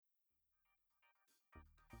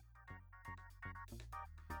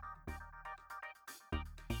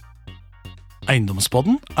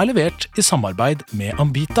Eiendomspodden levert I samarbeid med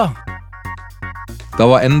Ambita. Da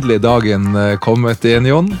var endelig dagen kommet igjen,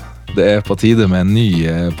 Jon. Det på tide med en ny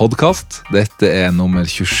podcast. Dette nummer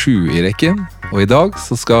 27 I rekken. Og I dag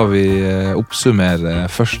så skal vi oppsummere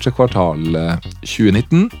første kvartal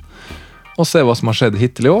 2019. Og se hva som har skjedd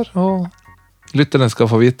hittil I år. Og lytterne skal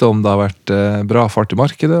få vite om det har vært bra fart I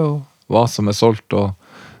markedet, og hva som solgt, og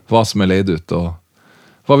hva som leid ut, og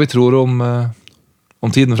hva vi tror om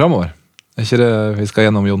tiden fremover. Ikke det vi skal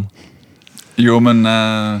gjennom, Jon? Jo, men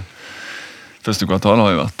første kvartal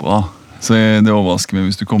har jo vært bra. Så det overrasker meg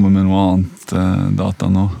hvis du kommer med noe annet data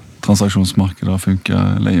nå. Transaksjonsmarkedet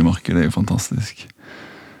funker, leiemarkedet jo fantastisk.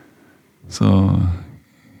 Så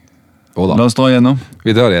la oss dra igjennom.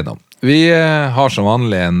 Vi drar igjennom. Vi har som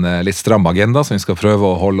vanlig en litt stram agenda som vi skal prøve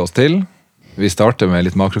å holde oss til. Vi starter med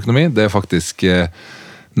litt makroøkonomi. Det faktisk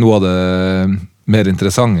noe av det mer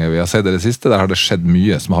interessante vi har sett I det siste. Der har det skjedd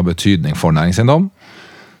mye som har betydning for næringseiendom.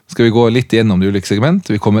 Skal vi gå litt gjennom de ulike segment.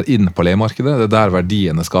 Vi kommer inn på leiemarkedet. Det der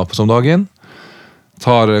verdiene skapes om dagen.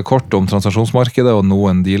 Tar kort om transaksjonsmarkedet og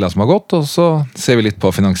noen dealer som har gått, og så ser vi litt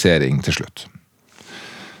på finansiering til slutt.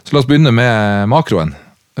 Så la oss begynne med makroen.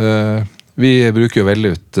 Vi bruker jo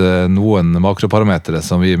veldig ut noen makroparametere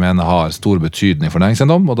som vi mener har stor betydning for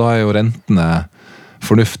næringseiendom, og da jo rentene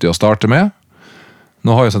fornuftig å starte med.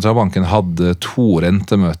 Nå har jo sentralbanken hatt 2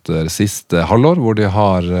 rentemøter siste halvår, hvor de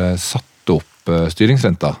har satt opp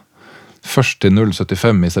styringsrenta. Først til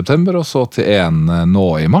 0,75 I september, og så til 1 nå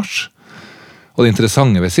I mars. Og det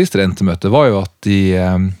interessante ved siste rentemøte var jo at de,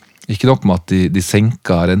 ikke nok med at de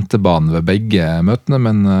senket rentebanen ved begge møtene,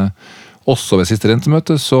 men også ved siste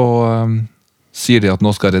rentemøte så sier de at nå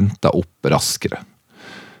skal renta opp raskere.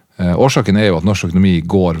 Årsaken jo at norsk økonomi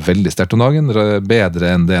går veldig sterkt om dagen,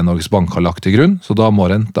 bedre enn det Norges Bank har lagt til grunn, så da må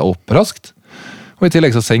renta opp raskt. Og I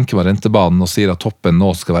tillegg så senker man rentebanen og sier at toppen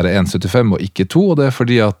nå skal være 1,75 og ikke 2, og det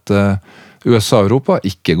fordi at USA og Europa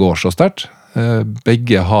ikke går så sterkt.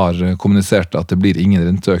 Begge har kommunisert at det blir ingen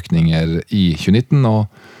renteøkninger I 2019,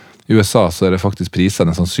 og I USA så det faktisk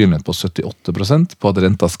prisene sannsynlighet på 78% på at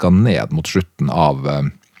renta skal ned mot slutten av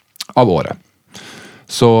året.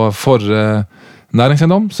 Så for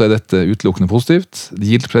næringseiendom så dette utelukkende positivt.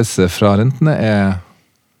 Yieldpresset fra rentene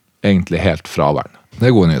egentlig helt fraværende.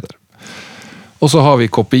 Det gode nyheter. Og så har vi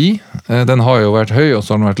KPI. Den har jo vært høy, og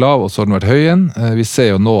så har den vært lav, og så har den vært høy igjen. Vi ser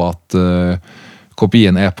jo nå at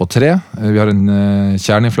KPIen på 3. Vi har en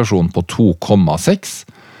kjerneinflasjon på 2,6.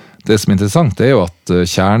 Det som interessant jo at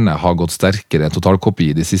kjerne har gått sterkere enn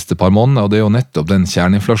totalkopi de siste par månedene, og det jo nettopp den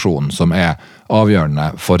kjerneinflasjonen som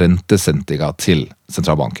avgjørende for rentesentiga til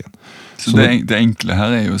sentralbanken. Så det enkle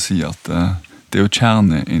her jo å si at det jo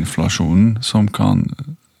kjerneinflasjonen som kan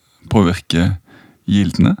påvirke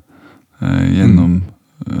yieldene gjennom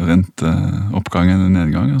renteoppgangen og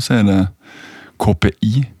nedgangen, og så det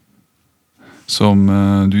KPI som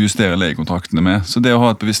du justerer leiekontraktene med. Så det å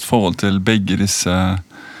ha et bevisst forhold til begge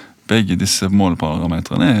disse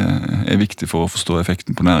måleparametrene viktig for å forstå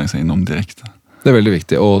effekten på næringseiendom direkte. Det veldig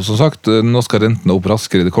viktig, og som sagt, nå skal rentene opp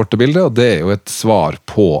raskere I det korte bildet, og det jo et svar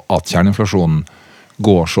på at kjerneinflasjonen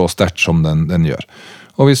går så sterkt som den gjør.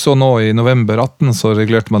 Og vi så nå I november 18 så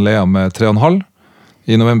regulerte man leia med 3,5.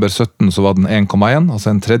 I november 17 så var den 1,1, altså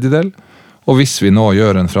en tredjedel. Og hvis vi nå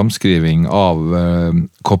gjør en framskriving av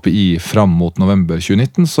KPI fram mot november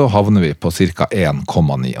 2019, så havner vi på cirka 1,9.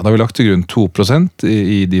 Og da har vi lagt til grunn 2%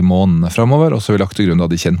 I de månedene fremover, og så har vi lagt til grunn av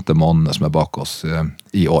de kjente månedene som bak oss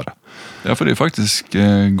I året. Ja, for det faktisk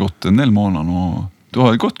gått en del måneder nå. Du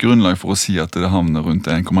har et godt grunnlag for å si at det havner rundt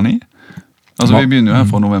 1,9. Altså vi begynner jo her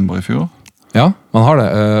fra november I fjor. Ja, man har det.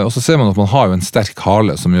 Og så ser man at man har jo en sterk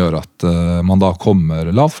hale som gjør at man da kommer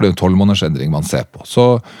lavt, for det jo en 12-månedersendring man ser på.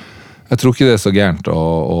 Så jeg tror ikke det så gærent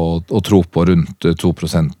å tro på rundt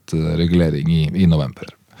 2% regulering I november.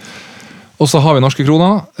 Og så har vi norske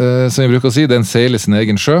kroner, som vi bruker å si, den seiler sin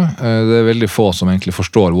egen sjø. Det veldig få som egentlig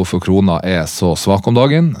forstår hvorfor krona så svak om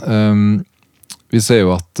dagen. Vi ser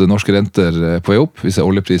jo at norske renter på vei opp, vi ser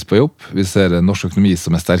oljepris på vei opp, vi ser en norsk økonomi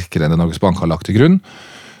som sterkere enn det Norges Bank har lagt til grunn.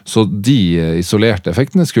 Så de isolerte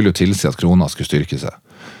effektene skulle jo tilsi at krona skulle styrke seg.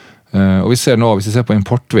 Og vi ser nå, hvis vi ser på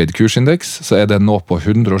importveid kursindeks, så det nå på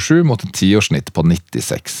 107 mot en 10-årssnitt på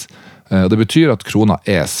 96. Og det betyr at krona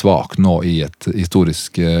svak nå I et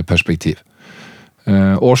historisk perspektiv.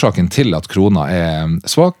 Årsaken til at krona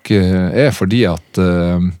svak fordi at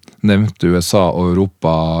nevnte USA og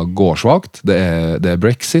Europa går svagt. Det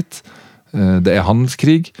Brexit, det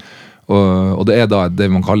handelskrig, og det da det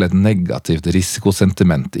man kaller et negativt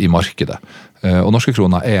risikosentiment I markedet. Og norske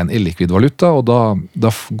kroner en illikvid valuta, og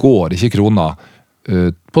da går ikke krona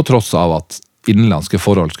på tross av at innenlandske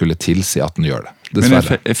forhold skulle tilsi at den gjør det.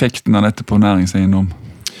 dessverre. Men effekten av dette på næringseiendom?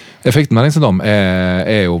 Effekten av næringseiendom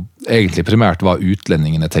er jo egentlig primært hva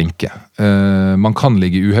utlendingene tenker. Man kan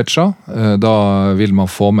ligge uhedget, da vil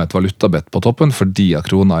man få med et valutabett på toppen fordi at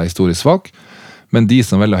krona er historisk svak. Men de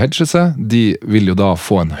som velger å hedge seg, de vil jo da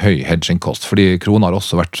få en høy hedgingkost, fordi krona har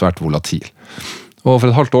også vært svært volatil. Og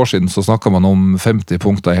for et halvt år siden så snakket man om 50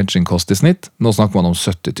 punkter i hedgingkost i snitt, nå snakker man om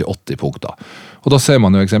 70-80 punkter. Og da ser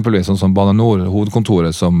man jo eksempelvis sånn som Bane Nor,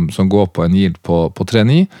 hovedkontoret som går på en yield på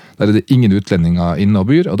 3,9, der er det ingen utlendinger inne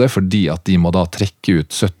og byr, og det er fordi at de må da trekke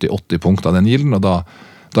ut 70-80 punkter av den yielden, og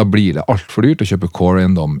da blir det alt for dyrt å kjøpe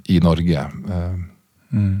core-eiendom i Norge.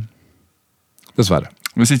 Dessverre.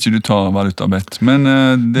 Hvis ikke du tar valutabett. Men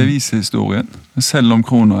det viser historien. Selv om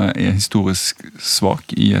krona er historisk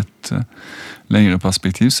svak i et lengre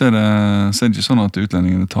perspektiv, så er det ikke sånn at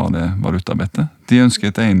utlendingene tar det valutabettet. De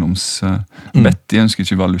ønsker et eiendomsbett, de ønsker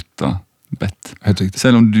ikke valutabett. Helt riktig.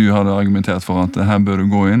 Selv om du hadde argumentert for at her bør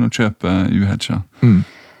du gå inn og kjøpe uhedget.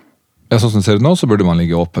 Ja, sånn som det ser ut nå, så burde man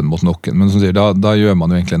ligge åpen mot noen, men som sier, da gjør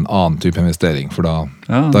man jo egentlig en annen type investering, for da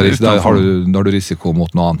har du risiko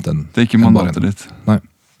mot noe annet enn det er ikke mandatet ditt. Nei.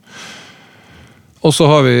 Og så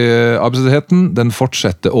har vi arbeidsledigheten, den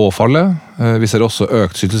fortsetter å falle. Vi ser også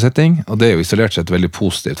økt sysselsetting, og det er jo isolert sett veldig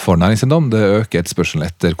positivt for næringseiendom. Det øker etterspørselen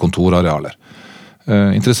etter kontorarealer.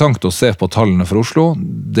 Interessant å se på tallene for Oslo.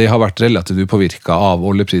 Det har vært relativt upåvirket av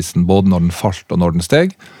oljeprisen både når den falt og når den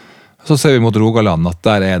steg. Så ser vi mot Rogaland at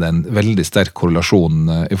der er det en veldig sterk korrelasjon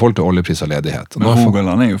i forhold til oljepris og ledighet. Men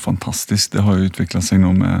Rogaland er jo fantastisk. Det har jo utviklet seg nå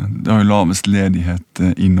med, det har jo lavest ledighet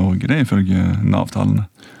i Norge, det ifølge Nav-tallene.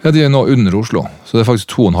 Ja, de er nå under Oslo, så det er faktisk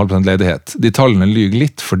 2,5% ledighet. De tallene lyger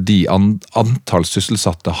litt fordi antall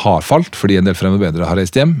sysselsatte har falt, fordi en del fremmedarbeidere har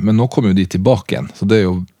reist hjem, men nå kommer jo de tilbake igjen. Så det er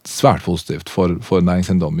jo svært positivt for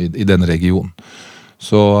næringseiendom i den regionen.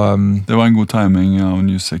 Så, det var en god timing av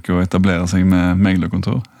Newsec å etablere seg med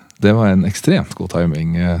meglerkontor. Det var en ekstremt god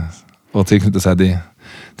timing å tilknytte seg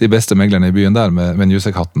de beste meglerne i byen der med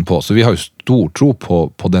Newsec-hatten på. Så vi har jo stor tro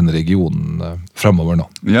på den regionen fremover nå.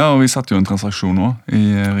 Ja, og vi satte jo en transaksjon nå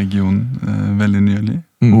i regionen veldig nylig.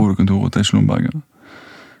 Hovedkontoret til Slumberger.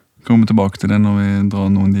 Kommer vi tilbake til det når vi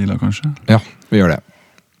drar noen dealer, kanskje? Ja, vi gjør det.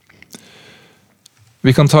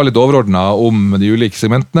 Vi kan ta litt overordnet om de ulike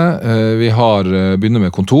segmentene. Vi begynner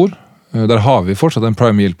med kontor. Der har vi fortsatt en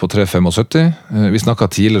prime yield på 3,75. Vi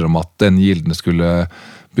snakket tidligere om at den yielden skulle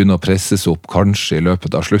begynne å presses opp kanskje i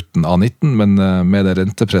løpet av slutten av 19, men med det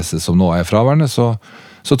rentepresset som nå er fraværende, så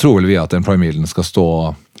tror vel vi at den prime yielden skal stå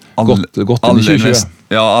godt inn i 2020.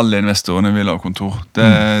 Ja, alle investorene vil ha kontor.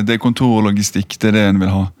 Det er kontor og logistikk, det er det en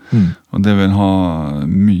vil ha. Og det vil en ha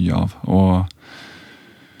mye av. Og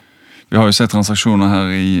vi har jo sett transaksjoner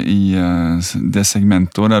her i det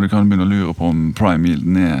segmentet, der du kan begynne å lure på om prime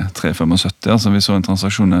yielden er 3,75. Altså vi så en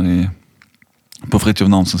transaksjon her på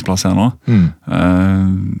Fridtjof Nansens plass her nå.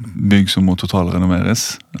 Bygg som må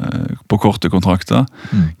totalrenoveres på korte kontrakter.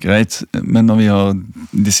 Greit, men når vi har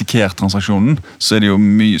dissekert transaksjonen, så er det jo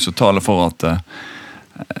mye som taler for at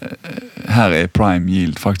her er prime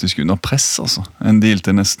yield faktisk under press. Altså. En deal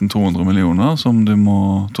til nesten 200 millioner som du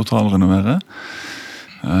må totalrenovere.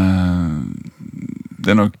 Det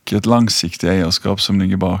er nok et langsiktig eierskap som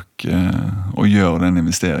ligger bak å gjøre den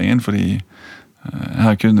investeringen, fordi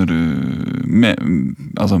her kunne du med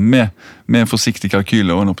forsiktig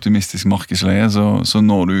kalkyler og en optimistisk markedsleie så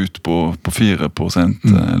når du ut på 4%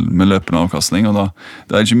 med løpende avkastning, og da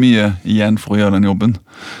er det ikke mye igjen for å gjøre den jobben.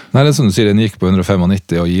 Nei, det er som du sier, den gikk på 195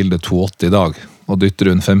 og gilder 280 i dag, og dytter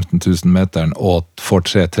rundt 15 000 meteren og får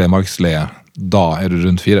 3 markedsleie, da er du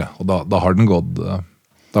rundt 4, og da har den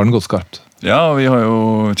gått skarpt. Ja, og vi har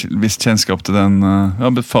jo visst kjennskap til den. Vi har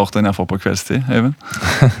befart den herfra på kveldstid, Eivind.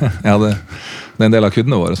 Ja, det er en del av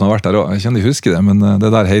kundene våre som har vært der også. Jeg kjenner de husker det, men det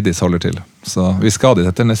er der Heidis holder til. Så vi skal dit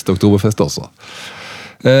etter neste oktoberfest også.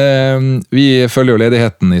 Vi følger jo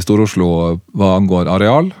ledigheten i Stor-Oslo hva angår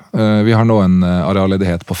areal. Vi har nå en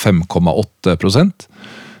arealledighet på 5,8%.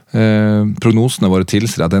 Prognosene våre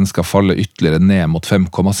tilsier at den skal falle ytterligere ned mot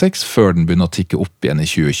 5,6 før den begynner å tikke opp igjen i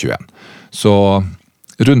 2021. Så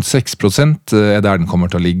rundt 6% er der den kommer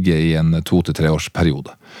til å ligge i en 2-3 års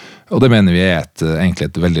periode. Og det mener vi er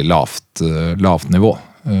egentlig et veldig lavt nivå.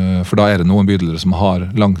 For da er det noen bydeler som har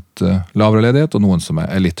langt lavere ledighet, og noen som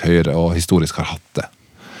er litt høyere og historisk har hatt det.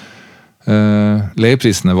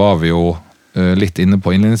 Leieprisene var vi jo litt inne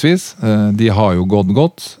på innledningsvis. De har jo gått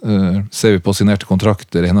godt. Ser vi på signerte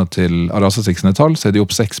kontrakter i henhold til Arasa-siksende tall, så er de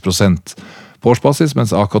opp 6% på årsbasis,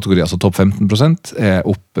 mens A-kategori, altså topp 15%, er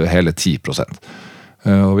opp hele 10%.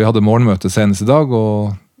 Og vi hadde morgenmøte senest i dag,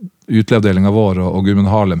 og utleavdelingen vår og Gudmund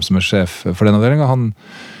Harlem, som er sjef for den avdelingen,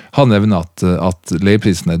 Han nevner at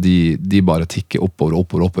leieprisene de bare tikker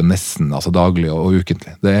oppover, nesten altså daglig og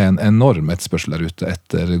ukentlig. Det en enorm etterspørsel der ute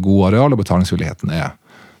etter god areal, og betalingsvilligheten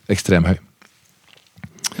ekstrem høy.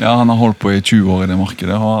 Ja, han har holdt på i 20 år i det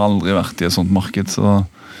markedet, har aldri vært i et sånt marked, så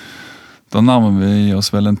da nærmer vi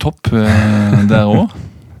oss vel en topp der også.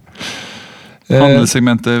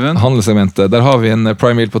 Handelssegmentet, Øyvind? Handelssegmentet, der har vi en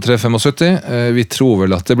prime yield på 3,75. Vi tror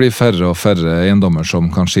vel at det blir færre og færre eiendommer som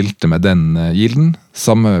kan skilte med den yielden.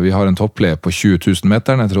 Vi har en toppleie på 20 000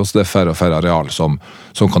 meter, jeg tror også det færre og færre areal som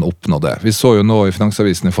kan oppnå det. Vi så jo nå i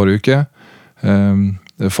Finansavisen i forrige uke,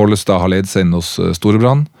 Follestad har ledet seg inn hos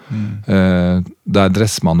Storebrand, der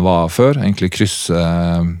Dressmann var før, egentlig kryss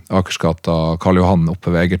Akersgata, Karl Johan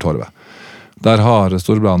oppe ved Egertorvet. Der har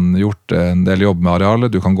Storebrand gjort en del jobb med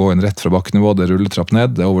arealet. Du kan gå inn rett fra bakkenivå, det rulletrapp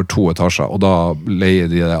ned, det over 2 etasjer, og da leier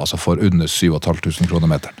de det altså for under 7.500 kroner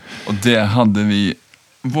meteren. Og der hadde vi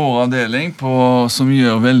vår avdeling som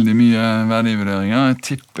gjør veldig mye verdivurderinger. Jeg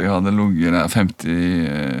tipper jeg hadde ligget der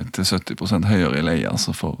 50-70% høyere i leie,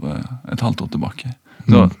 altså for et halvt år tilbake.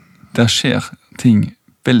 Så der skjer ting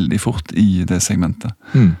veldig fort i det segmentet.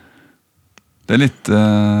 Det er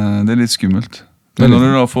litt skummelt. Men når du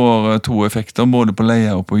da får 2 effekter, både på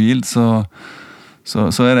leie og på yield, så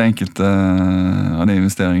det enkelte av de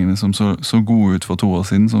investeringene som så gode ut for 2 år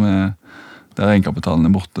siden, der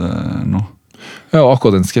egenkapitalen borte nå. Ja, og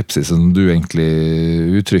akkurat den skepsisen som du egentlig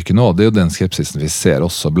uttrykker nå, det jo den skepsisen vi ser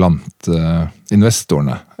også blant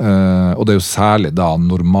investorene. Og det jo særlig da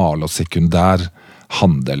normal og sekundær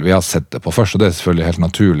handel vi har sett det på først, og det selvfølgelig helt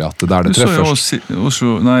naturlig at det der det treffer først.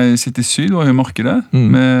 City Syd var jo markedet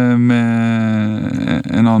med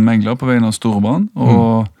en annen megler på veien av Storebrand,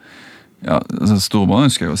 og Storebrand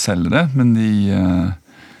ønsker jo å selge det, men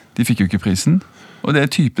de fikk jo ikke prisen, og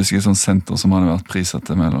det typiske sånn senter som hadde vært priset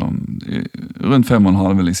til rundt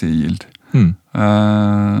 5,5 vil jeg si yield.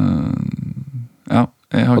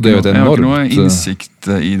 Jeg har ikke noe innsikt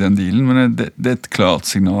i den dealen, men det et klart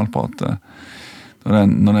signal på at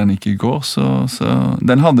når den ikke går, så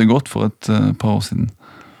den hadde gått for et par år siden.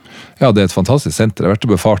 Ja, det et fantastisk senter. Jeg har vært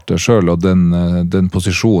og befart det selv, og den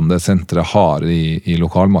posisjonen det senteret har i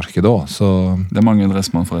lokalmarkedet også. Det mange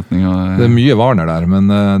Dressmann-forretninger. Det mye varner der, men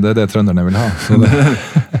det det trønderne vil ha.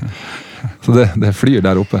 Så det flyr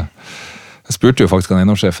der oppe. Jeg spurte jo faktisk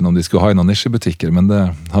eiendomssjefen om de skulle ha i noen nisjebutikker, men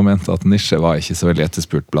han mente at nisje var ikke så veldig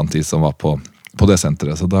etterspurt blant de som var på det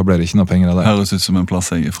senteret, så da ble det ikke noe penger av det. Høres ut som en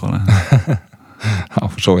plass jeg fra det. Ja,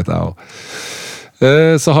 for så vidt jeg også.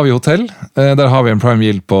 Så har vi hotell. Der har vi en prime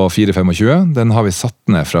yield på 4,25. Den har vi satt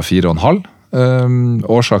ned fra 4,5.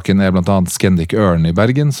 Årsaken blant annet Scandic Ørn i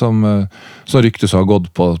Bergen, som ryktes å ha gått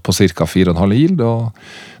på cirka 4,5 yield. Og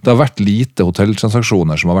det har vært lite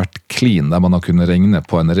hotelltransaksjoner som har vært clean, der man har kunnet regne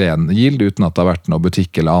på en ren yield, uten at det har vært noe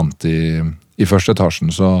butikk eller annet i første etasjen.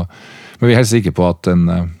 Men vi helt sikre på at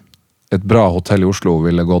et bra hotell i Oslo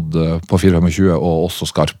ville gått på 4,25 og også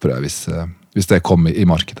skarpere hvis det kom i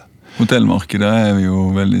markedet. Hotellmarkedet vi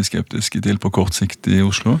jo veldig skeptiske til på kort sikt i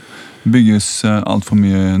Oslo. Bygges alt for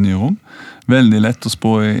mye nye rom. Veldig lett å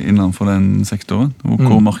spå innenfor den sektoren,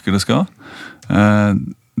 hvor markedet skal.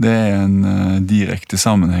 Det en direkte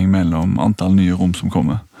sammenheng mellom antall nye rom som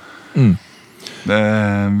kommer.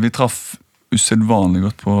 Vi traff usedvanlig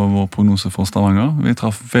godt på vår prognose for Stavanger. Vi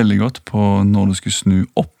traff veldig godt på når du skulle snu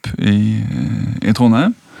opp i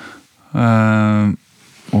Trondheim.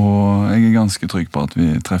 Og jeg ganske trygg på at vi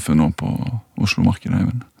treffer nå på Oslo-markedet.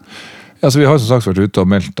 Ja, så vi har som sagt vært ute og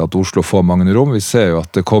meldt at Oslo får mange rom. Vi ser jo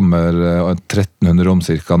at det kommer 1300 rom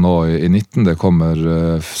cirka nå i 19. Det kommer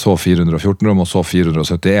så 414 rom og så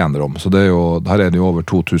 471 rom. Så her det jo over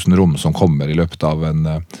 2000 rom som kommer i løpet av en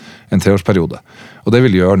 3-årsperiode. Og det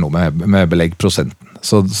vil gjøre noe med beleggprosenten.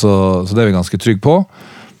 Så det vi ganske trygg på.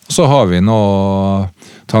 Så har vi nå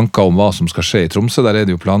tanker om hva som skal skje i Tromsø. Der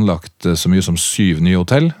det jo planlagt så mye som 7 nye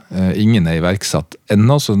hotell. Ingen iverksatt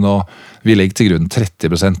ennå, så nå vi legger til grunn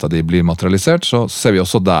 30% av de blir materialisert, så ser vi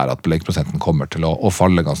også der at beleggprosenten kommer til å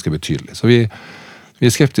falle ganske betydelig. Så vi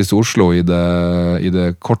skeptiske til Oslo i det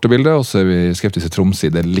korte bildet, og så vi skeptiske til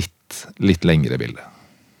Tromsø i det litt lengre bildet.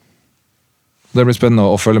 Det blir spennende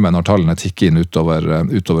å følge med når tallene tikker inn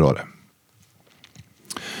utover året.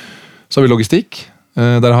 Så har vi logistikk.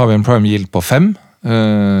 Der har vi en prime yield på 5.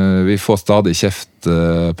 Vi får stadig kjeft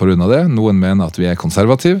på grunn av det. Noen mener at vi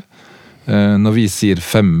konservativ. Når vi sier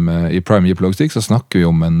 5 i prime yield på logistikk, så snakker vi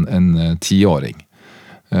om en 10-åring.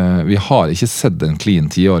 Vi har ikke sett en clean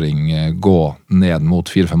 10-åring gå ned mot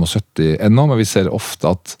 4,75 ennå, men vi ser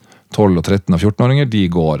ofte at 12 og 13 og 14-åringer, de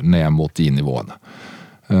går ned mot de nivåene.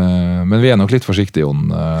 Men vi nok litt forsiktige, Jon.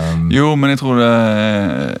 Jo, men jeg tror det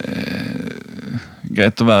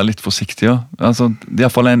greit å være litt forsiktig. Ja. Altså, det er i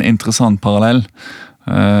hvert fall en interessant parallell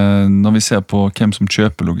når vi ser på hvem som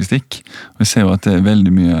kjøper logistikk. Vi ser jo at det er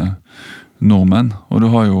veldig mye nordmenn, og du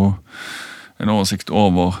har jo en oversikt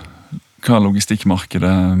over hva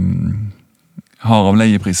logistikkmarkedet har av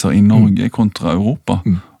leiepriser i Norge kontra Europa.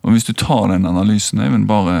 Og hvis du tar den analysen, er den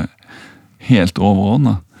bare helt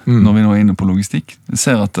overordnet når vi nå er inne på logistikk. Du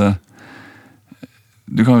ser at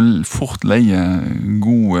du kan vel fort leie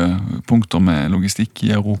gode punkter med logistikk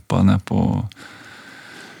i Europa ned på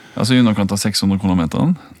altså i underkant av 600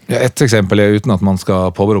 kronometeren. Ja, et eksempel er uten at man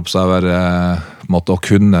skal påberope seg å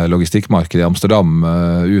kunne logistikkmarkedet i Amsterdam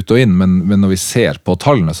ut og inn, men når vi ser på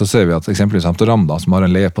tallene, så ser vi at eksempelvis Amsterdam da, som har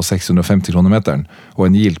en leie på 650 kronometeren og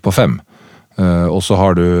en yield på 5, og så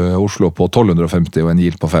har du Oslo på 1250 og en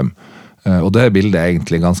yield på 5. Og det bildet er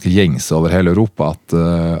egentlig ganske gjengs over hele Europa,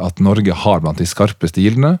 at Norge har blant de skarpeste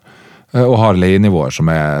yieldene, og har leienivåer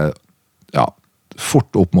som er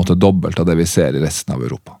fort opp mot det dobbelt av det vi ser i resten av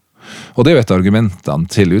Europa. Og det er jo et av argumentene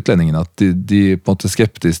til utlendingene, at de på en måte er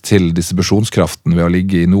skeptiske til distribusjonskraften ved å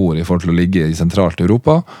ligge i nord i forhold til å ligge i sentralt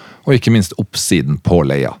Europa, og ikke minst oppsiden på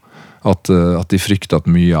leia. At de frykter at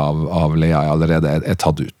mye av leia allerede er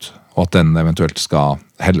tatt ut, og at den eventuelt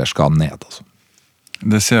heller skal ned. Altså.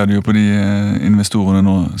 Det ser du jo på de investorene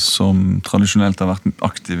nå som tradisjonelt har vært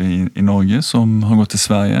aktive i Norge, som har gått til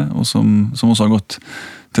Sverige, og som også har gått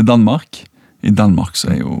til Danmark. I Danmark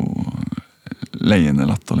så er jo leiene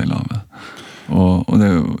latterlig lave. Og det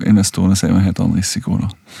er jo, investorene ser jo en helt annen risiko da.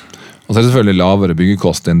 Og så er det selvfølgelig lavere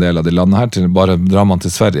byggekost i en del av de landene her. Bare drar man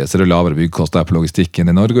til Sverige, så er det lavere byggekost der på logistikken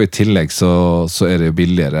i Norge, og i tillegg så er det jo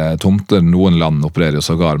billigere tomter. Noen land opererer jo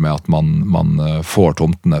sågar med at man får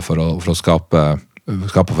tomtene for å skape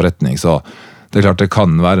forretning, så det er klart det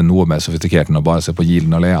kan være noe mer sofistikert enn å bare se på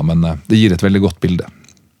yielden og leia, men det gir et veldig godt bilde.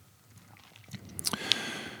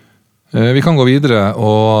 Vi kan gå videre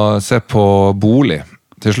og se på bolig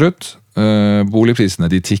til slutt. Boligprisene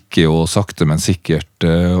de tikker jo sakte, men sikkert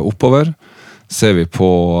oppover. Ser vi på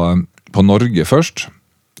Norge først,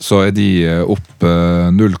 så er de opp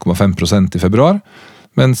 0,5% i februar,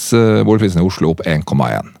 mens boligprisene i Oslo opp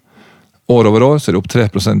 1,1%. År over år så er det opp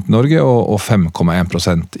 3% i Norge og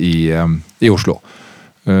 5,1% i Oslo.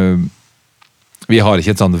 Vi har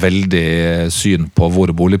ikke et sånn veldig syn på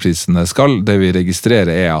hvor boligprisene skal. Det vi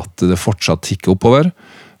registrerer er at det fortsatt tikker oppover.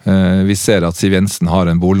 Vi ser at Siv Jensen har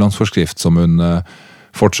en boliglånsforskrift som hun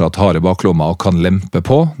fortsatt har i baklomma og kan lempe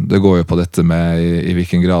på. Det går jo på dette med i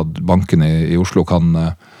hvilken grad bankene i Oslo kan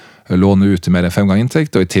låne ut til mer enn 5 ganger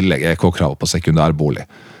inntekt, og i tillegg EK-krav på sekundærbolig.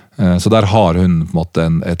 Så der har hun på en måte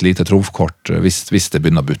et lite trumfkort hvis det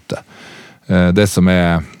begynner å butte. Det som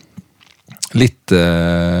er litt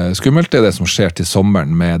skummelt er det som skjer til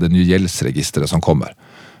sommeren med det nye gjeldsregisteret som kommer.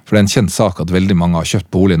 For det er en kjent sak at veldig mange har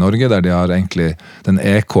kjøpt bolig i Norge, der de har egentlig, den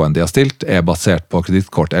EK-en de har stilt er basert på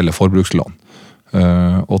kredittkort eller forbrukslån.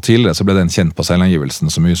 Og tidligere så ble den kjent på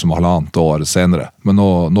selvangivelsen så mye som 1,5 år senere. Men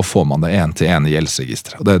nå får man det 1-til-1 i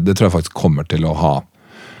gjeldsregisteret. Og det tror jeg faktisk kommer til å ha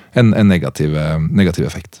en negativ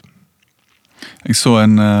effekt. Jeg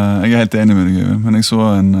er helt enig med deg, men jeg så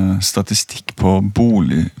en statistikk på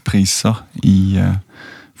boligpriser i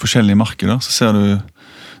forskjellige markeder. Så ser du,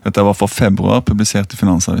 dette var for februar, publisert i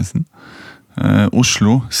Finansavisen.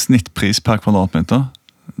 Oslo, snittpris per kvadratmeter,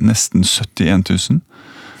 nesten 71 000.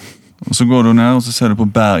 Og så går du ned, og så ser du på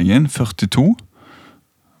Bergen, 42.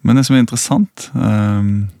 Men det som er interessant,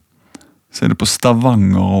 ser du på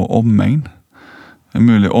Stavanger og omegn. En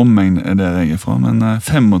mulig omegn er der jeg er fra, men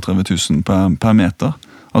 35 000 per meter.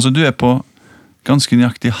 Altså du er på ganske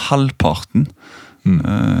nøyaktig halvparten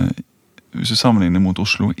hvis du sammenligner mot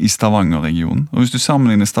Oslo i Stavanger-regionen. Og hvis du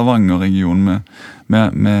sammenligner Stavanger-regionen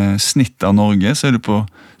med snitt av Norge, så er du på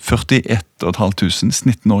 41 500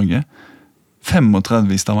 snitt Norge.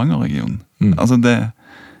 35 i Stavanger-regionen. Altså det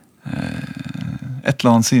et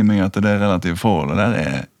eller annet sier meg at det relative forholdet der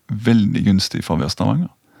er veldig gunstig for Stavanger.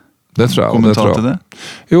 Det tror jeg. Kommentar til det?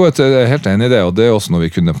 Jo, jeg er helt enig i det, og det er også noe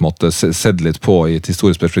vi kunne på en måte sett litt på i et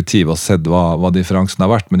historisk perspektiv og sett hva differansen har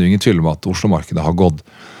vært, men det er jo ingen tvil om at Oslo-markedet har gått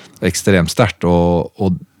ekstremt sterkt,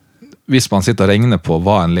 og hvis man sitter og regner på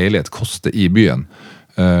hva en leilighet koster i byen,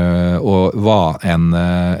 og hva en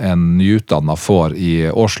nyutdannet får i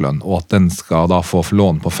årslønn, og at den skal da få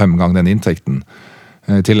lån på 5 ganger den inntekten,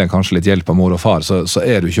 til en kanskje litt hjelp av mor og far, så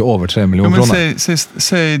er du ikke over 3 millioner kroner.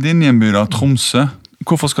 Se din hjemby da, Tromsø.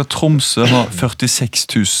 Hvorfor skal Tromsø ha 46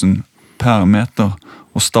 000 per meter,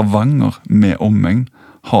 og Stavanger med omegn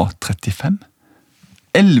ha 35?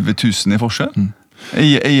 11 000 i forskjell?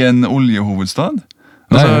 I en oljehovedstad?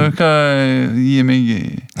 Altså, gi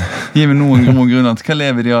meg noen gode grunner til hva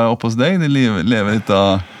lever de av oppe hos deg? De lever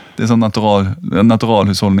etter Det sånn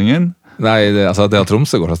naturalhusholdningen. Nei, det at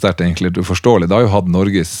Tromsø går så sterkt egentlig uforståelig. Det har jo hatt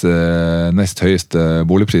Norges nest høyeste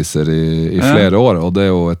boligpriser i flere år, og det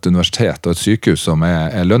er jo et universitet og et sykehus som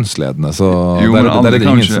er lønnsledende, så jo, der er det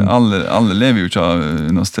ingen som... Alle lever jo ikke av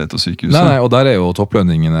universitet og sykehus. Nei, og der er jo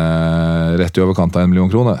topplønningene rett i overkant av 1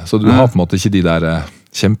 million kroner, så du har på en måte ikke de der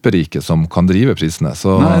kjemperike som kan drive prisene.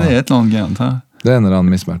 Så nei, det er et eller annet gærent her. Det er en eller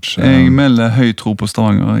annen mismatch. Jeg melder høy tro på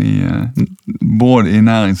Stavanger, både i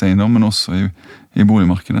næringseiendom, men også i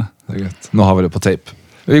boligmarkedet. Det er greit. Nå har vi det på tape.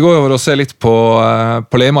 Vi går over og ser litt på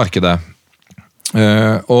leiemarkedet.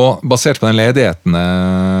 Og basert på den ledigheten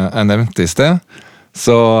jeg nevnte i sted,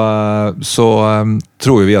 så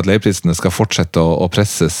tror vi at leieprisene skal fortsette å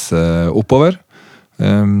presses oppover.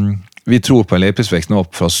 Vi tror på en leieprisvekst nå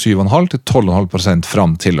opp fra 7,5 til 12,5%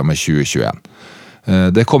 fram til og med 2021.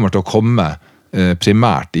 Det kommer til å komme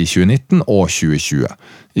primært i 2019 og 2020.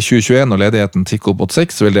 I 2021, når ledigheten tikker opp mot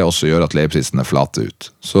 6, så vil det også gjøre at leieprisene flater ut.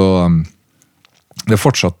 Så det er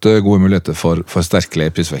fortsatt gode muligheter for sterk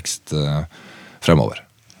leieprisvekst fremover.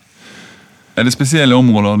 Er det spesielle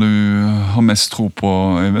områder du har mest tro på,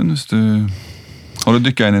 Øyvind? Har du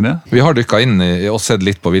dykket inn i det? Vi har dykket inn i og sett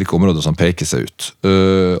litt på hvilke områder som peker seg ut.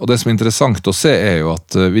 Og det som er interessant å se er jo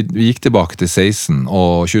at vi gikk tilbake til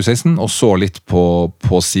 2016 og så litt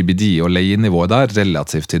på CBD og leienivået der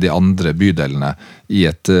relativt til de andre bydelene i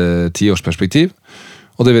et 10-årsperspektiv.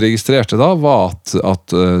 Og det vi registrerte da var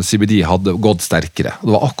at CBD hadde gått sterkere.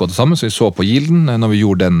 Og det var akkurat det samme som vi så på Yielden når vi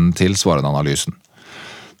gjorde den tilsvarende analysen.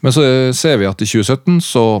 Men så ser vi at i 2017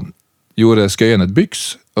 så gjorde Skøyen et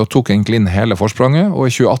byks og tok egentlig inn hele forspranget, og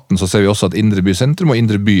i 2018 så ser vi også at Indre By sentrum og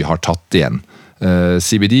Indre By har tatt igjen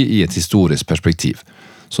CBD i et historisk perspektiv.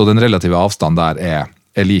 Så den relative avstanden der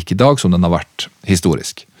er lik i dag som den har vært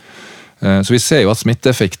historisk. Så vi ser jo at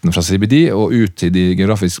smitteeffekten fra CBD og ut til de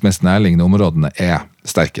geografisk mest nærliggende områdene er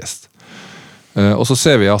sterkest. Og så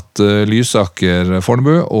ser vi at Lysaker,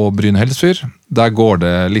 Fornebu og Bryn-Helsfyr, der går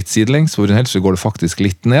det litt sidelengs, for Bryn-Helsfyr går det faktisk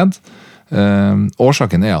litt ned.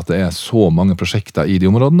 Årsaken er at det er så mange prosjekter i de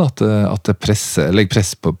områdene at det legger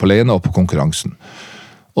press på leiene og på konkurransen.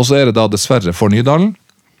 Og så er det da dessverre for Nydalen,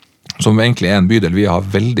 som egentlig er en bydel vi har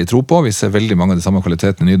veldig tro på. Vi ser veldig mange av de samme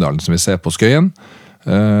kvalitetene i Nydalen som vi ser på Skøyen.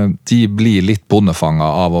 De blir litt bondefanget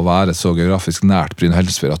av å være så geografisk nært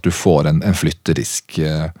Bryn-Helsfyr at du får en flytterisk.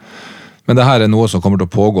 Men det her er noe som kommer til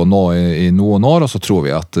å pågå nå i noen år, og så tror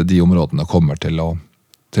vi at de områdene kommer til å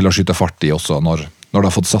skyte fart i også når det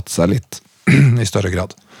har fått satt seg litt i større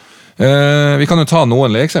grad. Vi kan jo ta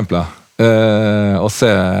noen leieksempler og se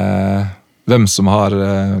hvem som har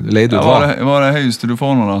leid ut hva. Hva er det høyeste du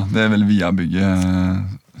får nå da? Det er vel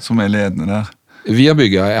Viabygget som er ledende der.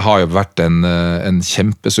 Viabygget har jo vært en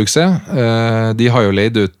kjempesuksess. De har jo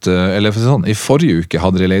leid ut, eller for sånn, i forrige uke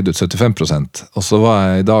hadde de leid ut 75%, og så var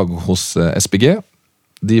jeg i dag hos SBG.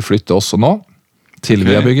 De flytter også nå til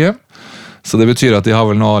Viabygget. Så det betyr at de har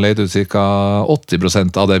vel nå leid ut ca.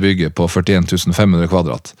 80% av det bygget på 41 500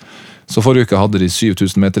 kvadrat. Så forrige uke hadde de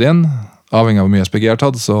 7000 meter igjen, avhengig av hvor mye SPG har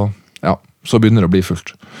tatt, så begynner det å bli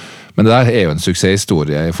fullt. Men det der er jo en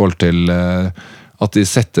suksesshistorie i forhold til at de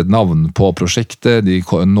setter et navn på prosjektet, de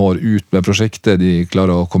når ut med prosjektet, de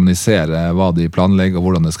klarer å kommunisere hva de planlegger og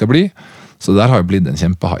hvordan det skal bli. Så det der har jo blitt en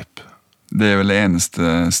kjempehype. Det er vel det eneste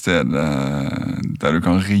stedet der du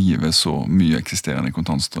kan rive så mye eksisterende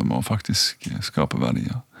kontantstrøm og faktisk skape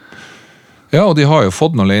verdier. Ja, og de har jo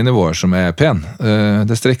fått noen leienivåer som er pen.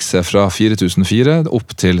 Det strekker seg fra 4004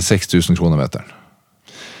 opp til 6000 kroner meteren.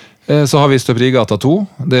 Så har vi Støprigata 2.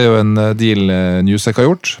 Det er jo en deal Newsec har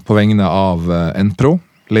gjort på vegne av Enpro,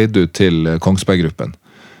 leid ut til Kongsberg-gruppen.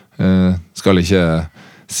 Skal ikke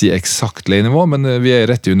si eksakt leienivå, men vi er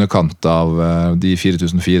rett i underkant av de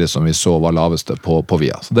 4004 som vi så var laveste på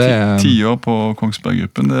Via. Så det er 10 år på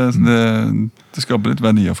Kongsberg-gruppen, det skaper litt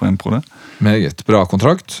verdier for Enpro det. Meget bra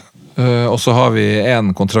kontrakt. Og så har vi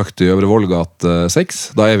en kontrakt i Øvre Vollgat 6,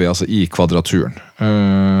 da er vi altså i Kvadraturen.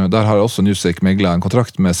 Der har også Newsec meglet en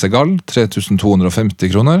kontrakt med Segal, 3250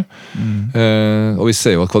 kroner. Og vi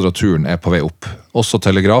ser jo at Kvadraturen er på vei opp. Også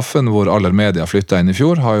Telegrafen, hvor Aller Media flyttet inn i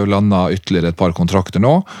fjor, har jo landet ytterligere et par kontrakter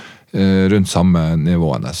nå, rundt samme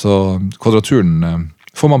nivåene. Så Kvadraturen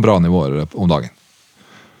får man bra nivåer om dagen.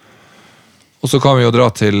 Og så kan vi jo dra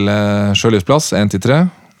til Sjølivsplass, 1-3.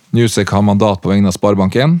 Newsec har mandat på vegne av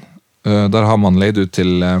Sparebank 1. Der har man leid ut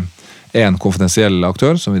til en konfidensiell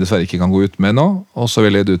aktør, som vi dessverre ikke kan gå ut med nå, og så har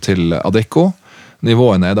vi leid ut til Adecco.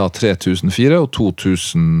 Nivåene er da 3004 og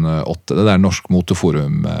 2008. Det der Norsk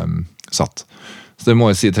Motorforum satt. Så det må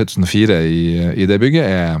jeg si, 3004 i det bygget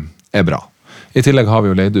er bra. I tillegg har vi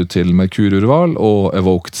jo leid ut til Merkur Urval og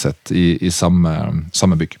Evoked Set i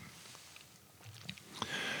samme bygg.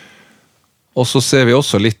 Og så ser vi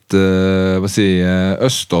også litt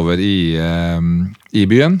østover i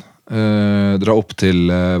byen. Dra opp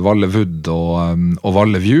til Valle Wood og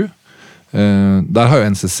Valle View. Der har jo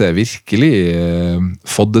NCC virkelig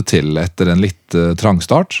fått det til etter en litt trang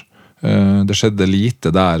start. Det skjedde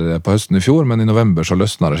lite der på høsten i fjor, men i november så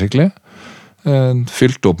løsna det skikkelig.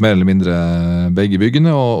 Fylte opp mer eller mindre begge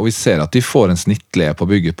byggene, og vi ser at de får en snittlige på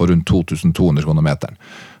bygget på rundt 2200 kroner meteren.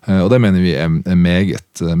 Og det mener vi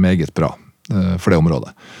meget, meget bra for det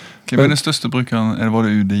området. Hvem den største brukeren? Var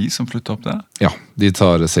det UDI som flyttet opp der? Ja, de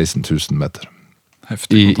tar 16 000 meter.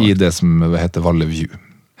 Heftig kontrakt. I det som heter Valle View.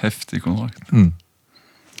 Heftig kontrakt.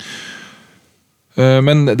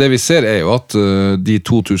 Men det vi ser jo at de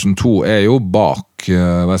 2002 jo bak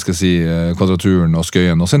Kvadraturen og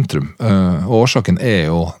Skøyen og sentrum. Og årsaken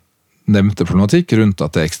jo nevnte problematikk rundt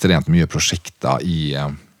at det ekstremt mye prosjekter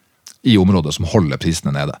i området som holder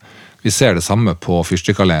prisene nede. Vi ser det samme på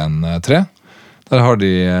Fyrstikkalleen 3. Der har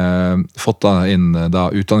de fått inn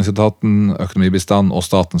Utdanningsetaten, Økonomibistand og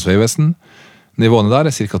Statens vegvesen. Nivåene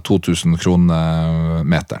der ca. 2000 kroner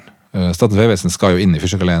meteren. Statens vegvesen skal jo inn i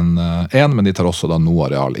Fyrstikkalleen 1, men de tar også noe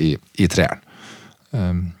areal i 3'eren.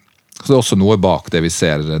 Så det også noe bak det vi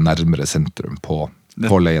ser nærmere sentrum på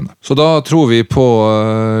leiene. Så da tror vi på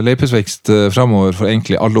leiprisvekst fremover for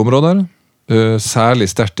egentlig alle områder. Særlig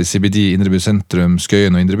sterkt i CBD, Indreby sentrum,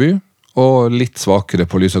 Skøyen og Indreby. Og litt svakere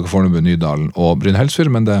på Lysaker, Fornebu, Nydalen og Brynhelsfyr,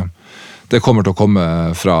 men det kommer til å komme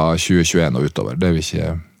fra 2021 og utover. Det vi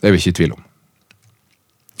ikke i tvil om.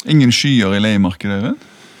 Ingen skyer i leiemarkedet, vet?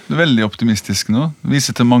 Det veldig optimistisk nå.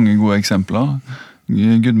 Viser til mange gode eksempler.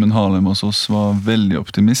 Gudmund Harlem hos oss var veldig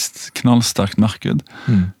optimist. Knallsterkt marked.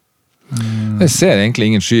 Jeg ser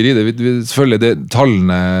egentlig ingen skyer i det. Selvfølgelig,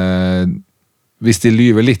 tallene, hvis de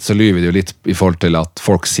lyver litt, så lyver de jo litt i forhold til at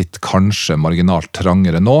folk sitter kanskje marginalt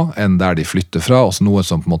trangere nå enn der de flytter fra, også noe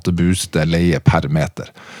som på en måte booster leie per meter.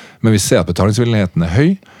 Men vi ser at betalingsvilligheten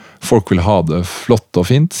høy. Folk vil ha det flott og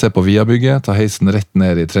fint, se på Viabygget, ta heisen rett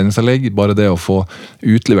ned i treningsanlegg. Bare det å få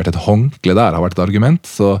utlevert et håndkle der har vært et argument,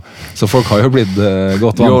 så folk har jo blitt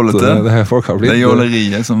godt vant. Det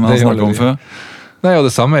jåleriet som vi har snakket om før. Nei, og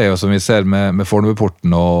det samme jo som vi ser med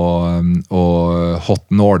Fornebuporten og Hot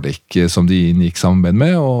Nordic, som de inngikk samarbeid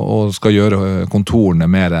med, og skal gjøre kontorene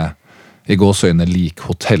mer i gåsøyne lik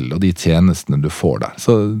hotell og de tjenestene du får der.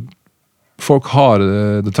 Så folk har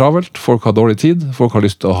det travelt, folk har dårlig tid, folk har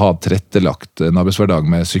lyst til å ha tilrettelagt en arbeidshverdag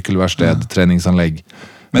med sykkelverksted, treningsanlegg,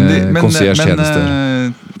 konsiertjenester.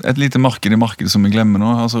 Et lite marked i markedet som vi glemmer nå,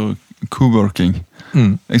 altså coworking.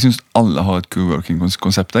 Jeg synes alle har et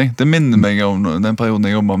coworking-konsept. Det minner meg om den perioden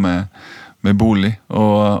jeg jobbet med bolig,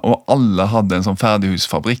 og alle hadde en sånn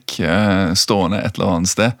ferdighusfabrikk stående et eller annet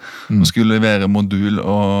sted, og skulle levere modul,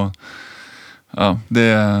 og ja,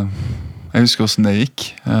 jeg husker hvordan det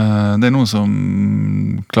gikk. Det noen som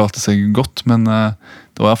klarte seg godt, men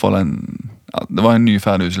det var i hvert fall en ny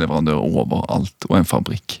ferdighusleverandør overalt, og en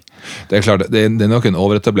fabrikk. Det klart, det nok en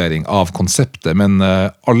overetablering av konseptet, men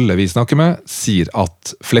alle vi snakker med sier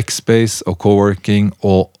at flexspace og coworking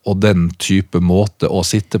og den type måte å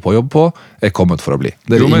sitte på jobb på kommet for å bli.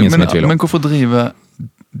 Det ingen som tvil om. Men hvorfor driver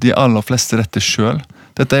de aller fleste dette selv?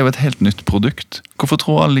 Dette jo et helt nytt produkt. Hvorfor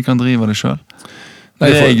tror alle de kan drive det selv?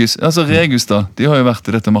 Regus da, de har jo vært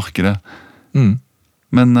i dette markedet.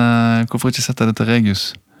 Men hvorfor ikke sette det til Regus?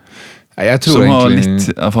 Jeg tror som egentlig, har litt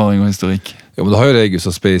erfaring og historikk. Jo, men det har jo Regus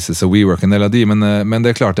og Spaces og WeWork en del av de, men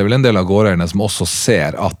det klart, det vel en del av gårdeierne som også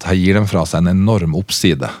ser at her gir de fra seg en enorm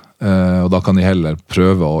oppside. Og da kan de heller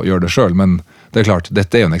prøve å gjøre det selv, men det klart,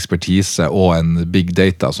 dette jo en ekspertise og en big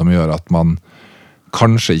data som gjør at man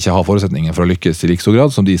kanskje ikke har forutsetninger for å lykkes i like stor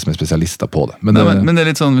grad som de som spesialister på det. Men det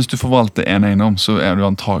litt sånn, hvis du forvalter en eiendom, så du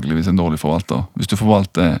antageligvis en dårlig forvalter. Hvis du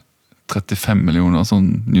forvalter 35 millioner,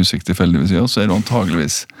 sånn Newsweek tilfeldigvis gjør, så du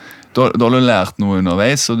antageligvis da har du lært noe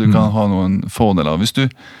underveis, og du kan ha noen fordeler. Hvis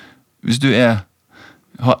du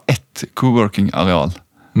har ett coworking-areal,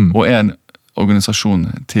 og en organisasjon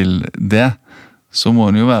til det, så må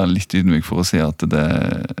den jo være litt ydmyk for å si at det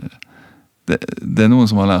noen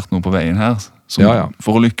som har lært noe på veien her,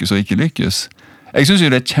 for å lykkes og ikke lykkes. Jeg synes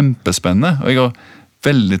jo det kjempespennende, og jeg har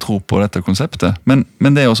veldig tro på dette konseptet,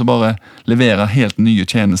 men det også bare levere helt nye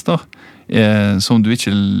tjenester, som du ikke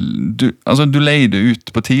du leide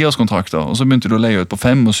ut på 10-årskontrakter, og så begynte du å leie ut på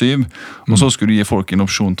 5 og 7, og så skulle du gi folk en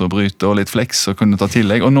opsjon til å bryte og litt flex og kunne ta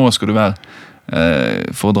tillegg, og nå skal du være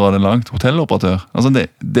for å dra det langt, hotelloperatør. Altså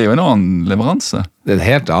det jo en annen leveranse. Det et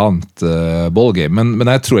helt annet ballgame, men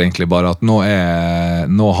jeg tror egentlig bare at nå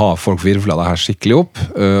har folk virvlet det her skikkelig opp,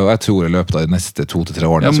 og jeg tror I løpet av de neste 2 til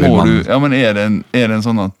 3 årene så vil man... men er det en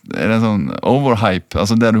sånn overhype,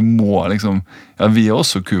 altså der du må liksom, vi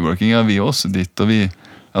også coworking, vi også ditt, og vi...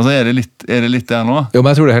 Altså, er det litt der nå? Jo, men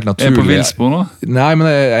jeg tror det helt naturlig. Er på villspor nå? Nei, men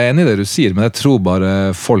jeg enig I det du sier, men jeg tror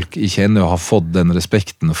bare folk ikke ennå har fått den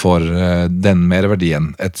respekten for den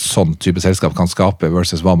merverdien et sånn type selskap kan skape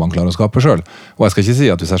versus hva man klarer å skape selv. Og jeg skal ikke si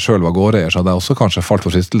at hvis jeg selv var gårdeier, så hadde jeg også kanskje falt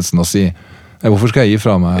for fristelsen å si hvorfor skal jeg gi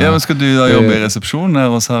fra meg... Ja, men skal du da jobbe I resepsjonen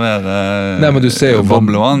og servere Nei, men du ser jo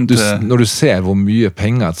boblevann når du ser hvor mye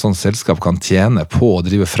penger et sånt selskap kan tjene på å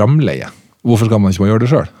drive fremleie, hvorfor skal man ikke må gjøre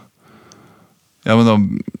det selv? Ja, men da...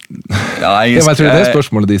 jeg tror det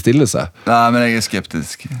spørsmålet de stiller seg. Nei, men jeg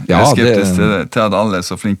skeptisk. Jeg skeptisk til at alle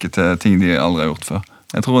så flinke til ting de aldri har gjort før.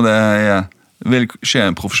 Jeg tror det vil skje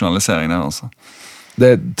en profesjonalisering der, altså.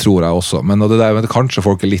 Det tror jeg også, men kanskje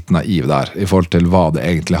folk litt naive der, I forhold til hva det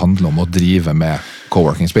egentlig handler om å drive med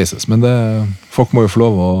coworking spaces, men folk må jo få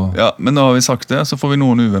lov å... Ja, men da har vi sagt det, så får vi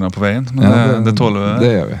noen uvenner på veien, men det tåler vi.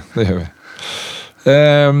 Det gjør vi.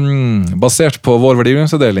 Basert på vår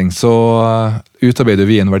verdivurderingsavdeling så utarbeider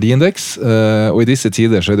vi en verdiindeks, og I disse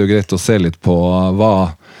tider så det jo greit å se litt på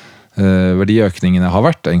hva verdiøkningene har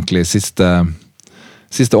vært egentlig siste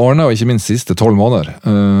årene, og ikke minst siste 12 måneder.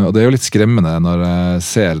 Og det jo litt skremmende når jeg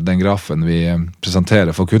ser den grafen vi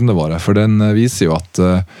presenterer for kundene våre, for den viser jo at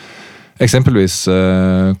eksempelvis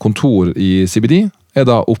kontor I CBD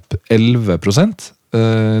da opp 11%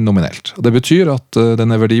 nominelt. Og det betyr at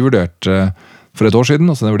den verdivurdert for et år siden,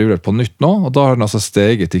 og så den vurdert på nytt nå, og da har den altså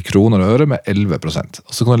steget I kroner og øre med 11%.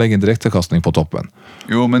 Og så kan du legge en direktekastning på toppen.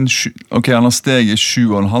 Jo, men han har steget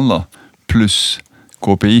 7,5 da, pluss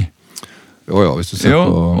KPI. Jo, hvis du ser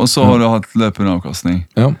på... Og så har du hatt løpende avkastning.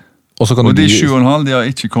 Ja. Og de 7,5, de har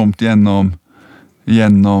ikke kommet gjennom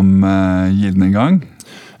gilden en gang.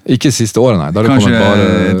 Ikke siste året, nei. Kanskje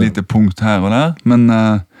et lite punkt her og der, men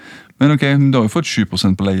ok, da har vi fått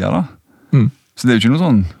 7% på leia da. Så det jo ikke noe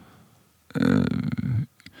sånn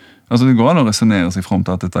altså det går an å resonere seg frem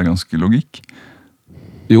til at dette ganske logikk.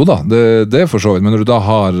 Jo da, det for så vidt, men når du da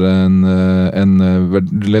har du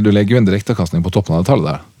legger jo en direktekastning på toppen av det tallet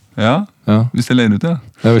der. Ja. Hvis det leder ut det.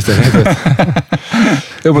 Ja, hvis det leder ut.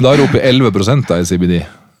 Jo, men da det oppe I 11% da I CBD.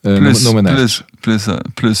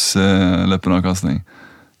 Pluss løpende avkastning.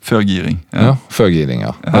 Før giring. Ja, før giring,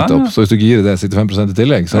 ja. Så hvis du girer det 75% I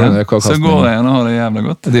tillegg, så har så går det igjen og har det jævla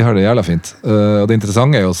godt. De har det jævla fint. Og det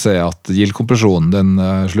interessante jo å se at yield-kompresjonen, den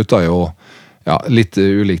sluttet jo litt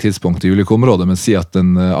ulik tidspunkt I ulike områder, men si at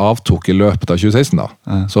den avtok I løpet av 2016 da.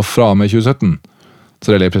 Så fra og med 2017, så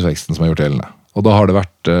det leieprisveksten som har gjort gjeldende. Og da har det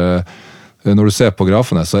vært, når du ser på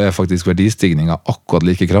grafene, så faktisk verdistigningen akkurat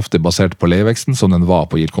like kraftig basert på leieveksten som den var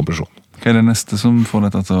på yield-kompresjon. Hva det neste som får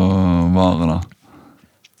dette til å vare da?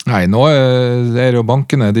 Nei, nå det jo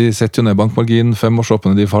bankene, de setter jo ned bankmarginen,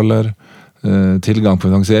 5-årshoppene de faller, tilgang på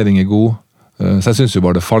finansiering god, så jeg synes jo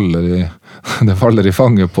bare det faller I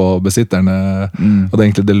fanget på besitterne, og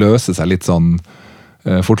det løser seg litt sånn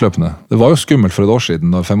fortløpende. Det var jo skummelt for et år siden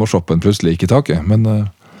når 5-årshoppen plutselig gikk I taket, men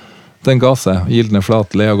den ga seg, gilden flat,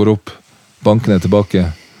 lea går opp, bankene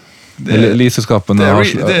tilbake, Leaselskapene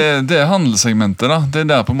det handelssegmentet da. Det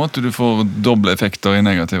der på en måte du får doble effekter I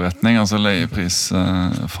negativ retning, altså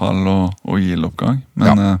leieprisfall og yield-oppgang.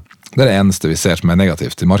 Men det det eneste vi ser som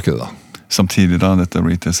negativt I markedet da. Samtidig da, dette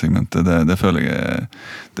retail-segmentet, det føler jeg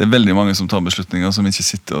det veldig mange som tar beslutninger som ikke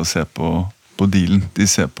sitter og ser på dealen. De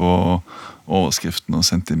ser på overskriften og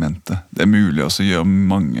sentimentet. Det mulig også å gjøre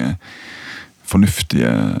mange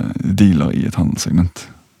fornuftige dealer I et handelssegment.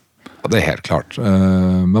 Det helt klart.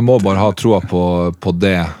 Man må bare ha troa på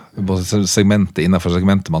det segmentet innenfor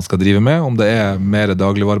segmentet man skal drive med, om det mer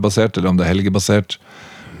dagligvarebasert, eller om det helgebasert,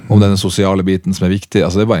 om det den sosiale biten som viktig.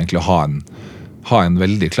 Altså det bare egentlig å ha en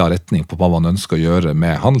veldig klar retning på hva man ønsker å gjøre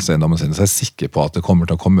med handelseiendommen sin, så jeg sikker på at det kommer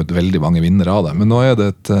til å komme ut veldig mange vinnere av det. Men nå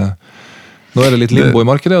det litt limbo I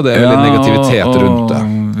markedet, og det litt negativitet rundt det.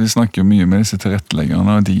 Vi snakker jo mye med disse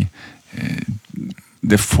tilretteleggerne, og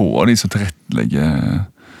det får de som tilrettelegger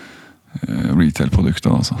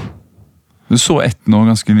retail-produkter altså. Du så ett nå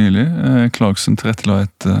ganske nylig Clarkson tilrettela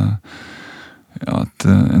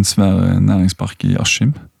en svær næringspark I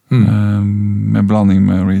Askim med blanding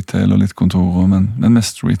med retail og litt kontorer, men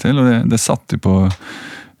mest retail, og det satt de på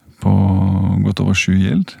godt over 7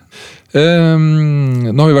 yield.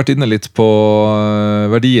 Nå har vi vært inne litt på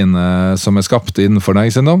verdiene som skapt innenfor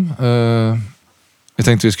næringseiendom. Vi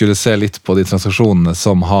tenkte vi skulle se litt på de transaksjonene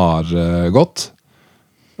som har gått.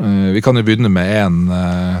 Vi kan jo begynne med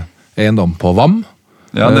eiendom på VAM.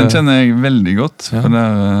 Ja, den kjenner jeg veldig godt, for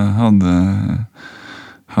der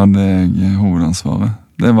hadde jeg hovedansvaret.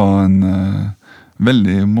 Det var en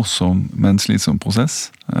veldig morsom, men slitsom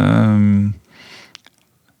prosess.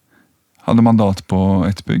 Hadde mandat på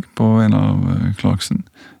et bygg på en av Clarkson.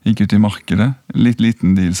 Gikk ut i markedet. Litt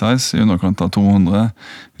liten deal size, i underkant av 200.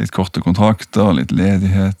 Litt korte kontrakter, litt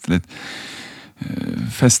ledighet, litt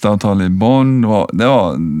festeavtale i bånd.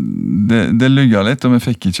 Det lugget litt, og vi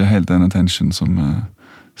fikk ikke helt den attention som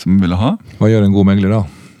vi ville ha. Hva gjør en god megler da?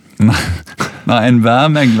 Nei, enhver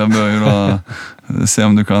megler bør jo da se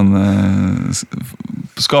om du kan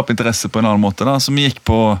skape interesse på en annen måte da. Så vi gikk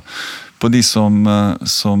på de som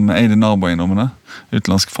eide naboeiendommene,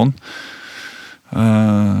 utenlandsk fond.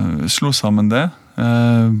 Slo sammen det.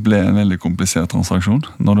 Ble en veldig komplisert transaksjon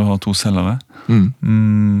når du har 2 selgere.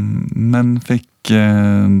 Men fikk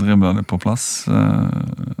dribla det på plass.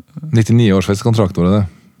 99 års festekontrakt, var det?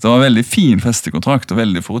 Det var en veldig fin festekontrakt, og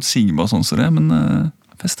veldig forutsigbar sånn som det, men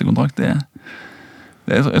festekontrakt, jeg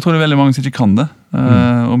tror det er veldig mange som ikke kan det,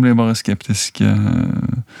 og blir bare skeptisk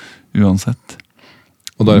uansett.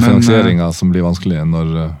 Og da er det finansieringen som blir vanskelig når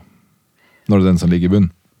det er den som ligger i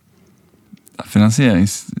bunnen? Finansiering, jeg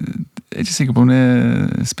er ikke sikker på om det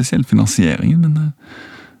er spesielt finansieringen, men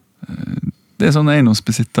det er sånne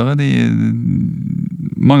eiendomsbesittere,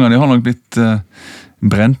 mange av de har nok blitt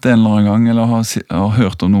brent en eller annen gang, eller har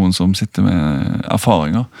hørt om noen som sitter med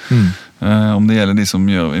erfaringer. Om det gjelder de som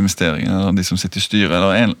gjør investeringer, eller de som sitter i styret,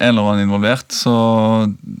 eller en eller annen involvert, så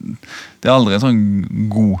det er aldri sånn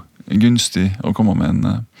gunstig å komme med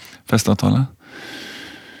en festeavtale.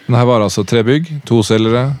 Men her var altså 3 bygg, 2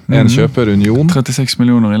 selgere, 1 kjøper, Union. 36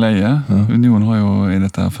 millioner i leie. Ja. Union har jo i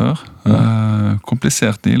dette her før.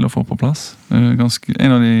 Komplisert deal å få på plass. En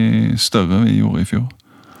av de større vi gjorde i fjor.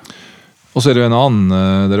 Og så er det jo en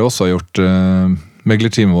annen dere også har gjort.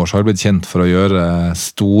 Meglerteamet vårt har blitt kjent for å gjøre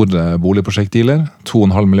store boligprosjektdealer.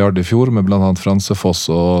 2,5 milliarder i fjor, med blant annet Fransefoss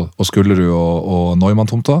og Skullerud og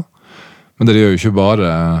Neumann-tomta. Men dere gjør jo ikke bare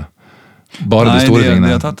de store tingene.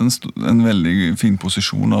 De har tatt en veldig fin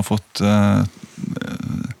posisjon og har fått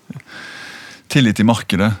tillit i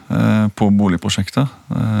markedet på boligprosjekter.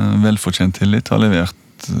 Velfortjent tillit, har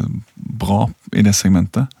levert bra i det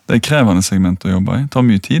segmentet. Det er krevende segment å jobbe i, tar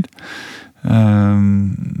mye tid.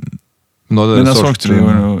 Men da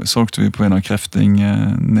solgte vi på en av Krefting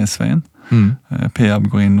Nesveien. Peab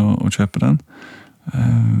går inn og kjøper den.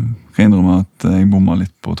 Kan innrømme at jeg bommer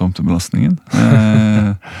litt på tomtebelastningen.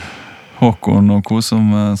 Håkon og Co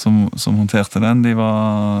som håndterte den,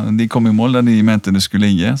 de kom i mål der de mente det skulle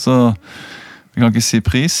ligge, så jeg kan ikke si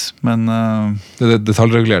pris, men det er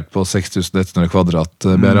detaljregulert på 6100 kvadrat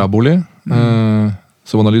BRA-bolig.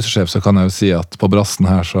 Som analysesjef så kan jeg jo si at på brassen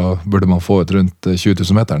her så burde man få ut rundt 20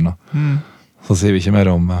 000 meter. Så sier vi ikke mer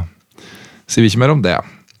om det.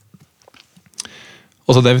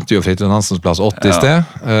 Og så nevnte jo Fridtjof Hansens plass 80 i sted.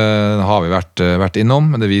 Det har vi vært innom,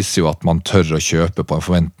 men det viser jo at man tør å kjøpe på en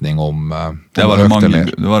forventning om det var det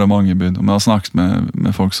mange bud. Og vi har snakket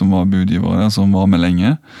med folk som var budgivere, som var med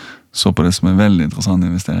lenge, så på det som en veldig interessant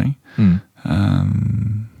investering.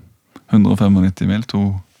 195 mil,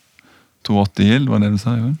 280 gild, var det du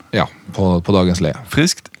sa, Jørgen? Ja, på dagens leie.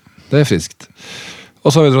 Friskt? Det er friskt. Og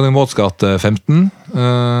så har vi Dronning Mauds gate 15.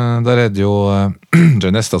 Der er det jo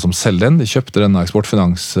Genesta som selger den. De kjøpte den av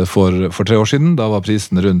Eksportfinans for 3 år siden. Da var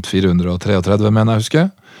prisen rundt 433, mener jeg husker.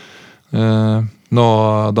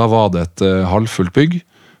 Da var det et halvfullt bygg.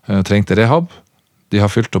 Trengte rehab. De har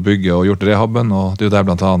fylt opp bygget og gjort rehaben, og det er jo der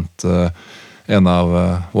blant annet en av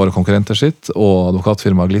våre konkurrenter sitt, og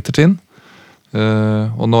advokatfirmaet Glittertin.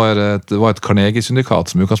 Og nå det var et Carnegie-syndikat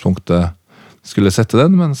som i utgangspunktet skulle sette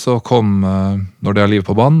den, men så kom når det har liv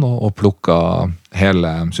på banen og plukka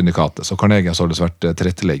hele syndikatet. Så Carnegie har således vært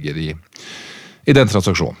tilrettelegger i den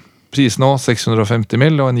transaksjonen. Pris nå 650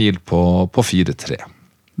 mil og en yield på 4,3.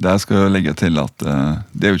 Der skal jeg legge til at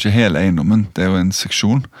det er jo ikke hele eiendommen, det er jo en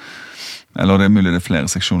seksjon. Eller det er mulig det er flere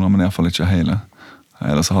seksjoner, men i hvert fall ikke hele.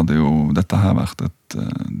 Ellers hadde jo dette her vært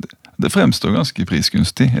det fremstår ganske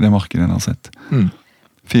prisgunstig i det markedet jeg har sett.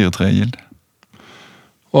 4,3 yield.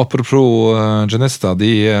 Og apropos Genesta,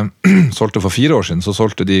 de solgte for 4 år siden, så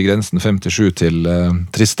solgte de grensen 5-7 til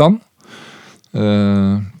Tristan.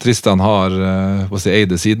 Tristan har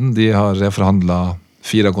eide siden, de har reforhandlet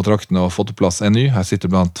 4 av kontraktene og fått på plass en ny. Her sitter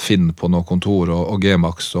blant Finn på noe kontor og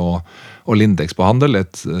G-Max og Lindex på handel.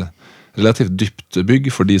 Et relativt dypt bygg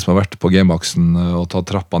for de som har vært på G-Maxen og tatt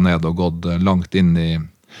trappa ned og gått langt inn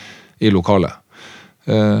i lokalet.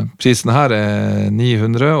 Prisen her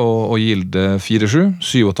 900 og yield 4,7,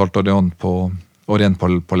 7,5 år igjen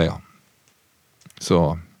på Lea. Så,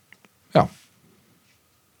 ja.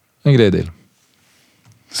 en grei deal.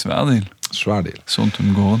 Svær deal. Svær deal. Sånt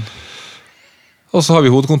hun går. Og så har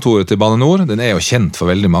vi hovedkontoret til Bane Nor. Den er jo kjent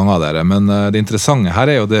for veldig mange av dere, men det interessante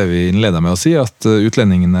her er jo det vi innleder med å si, at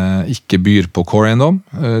utlendingene ikke byr på core-eiendom.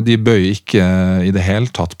 De bøy ikke i det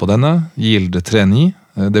hele tatt på denne. Yield 3,9.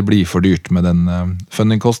 Det blir for dyrt med den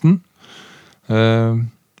fundingkosten.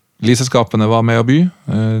 Leaselskapene var med å by.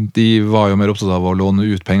 De var jo mer opptatt av å låne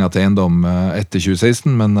ut penger til eiendom etter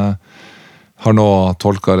 2016, men har nå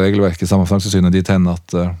tolket regelverket sammen med Finanstilsynet dit hen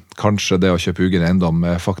at kanskje det å kjøpe egen eiendom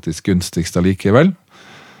er faktisk gunstigst allikevel.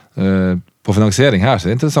 På finansiering her så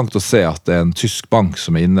er det interessant å se at det er en tysk bank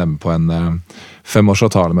som er inne på en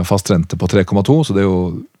 5-årsavtale med fastrente på 3,2, så det er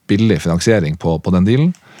jo billig finansiering på den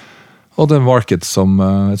dealen. Og det er Market som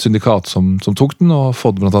et syndikat som tok den og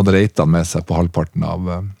fått blant annet Reitan med seg på halvparten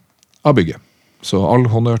av bygget. Så all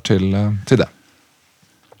honnør til det.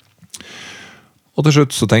 Og til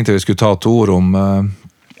slutt så tenkte jeg vi skulle ta 2 ord om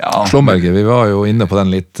Slåmberget. Vi var jo inne på den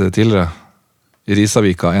litt tidligere. I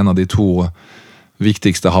Risavika, en av de 2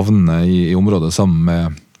 viktigste havnene i området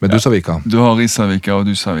sammen med Dusavika. Du har Risavika og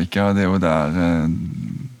Dusavika, det er jo der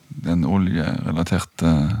den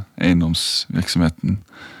oljerelaterte eiendomsvirksomheten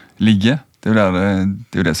ligger. Det er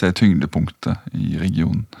jo det som er tyngdepunktet i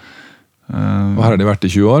regionen. Og her har de vært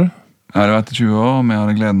i 20 år? Her har de vært i 20 år, og vi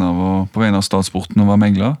hadde gleden av å på vegne av Statsporten å være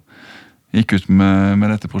megler. Gikk ut med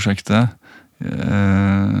dette prosjektet.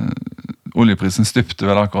 Oljeprisen stupte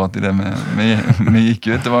vel akkurat i det vi gikk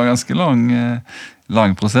ut. Det var en ganske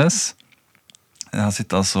lang prosess. Her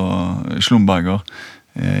sitter altså Slumberger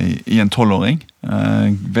i en 12-åring.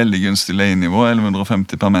 Veldig gunstig leienivå,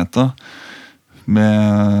 1150 per meter. Det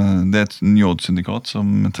er et Njord-syndikat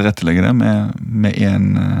som tilrettelegger det med en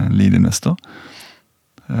lead-investor.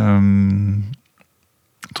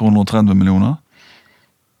 230 millioner.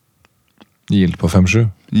 Yield på 5,7.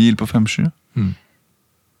 Yield på 5,7.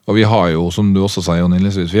 Og vi har jo, som du også sa, Jon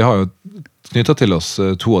Innledningsvis, vi har jo knyttet til oss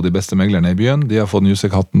 2 av de beste meglerne i byen. De har fått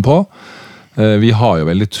Newsec-hatten på. Vi har jo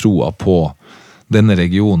veldig troa på denne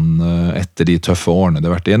regionen etter de tøffe årene det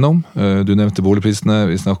har vært igjennom. Du nevnte boligprisene,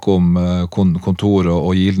 vi snakker om kontor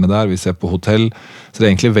og yieldene der, vi ser på hotell. Så det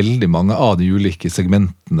er egentlig veldig mange av de ulike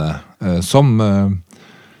segmentene som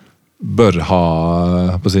bør ha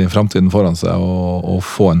fremtiden foran seg og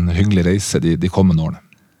få en hyggelig reise de kommende årene.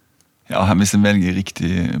 Ja, hvis en velger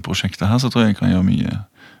riktig prosjekter her, så tror jeg kan gjøre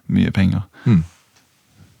mye penger.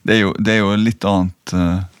 Det er jo litt annet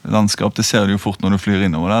landskap. Det ser du jo fort når du flyr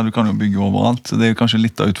innover der. Du kan jo bygge overalt, så det er jo kanskje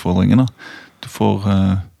litt av utfordringen. Du får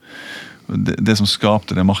det som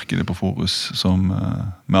skapte det markedet på Forus, som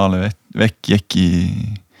med alle vekk gikk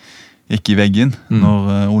i veggen,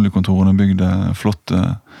 når oljekontorene bygde flotte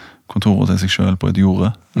kontorer til seg selv på et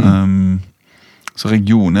jorde. Så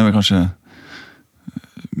regionen er vel kanskje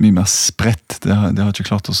mye mer spredt. Det har ikke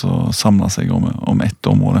klart å samle seg om ett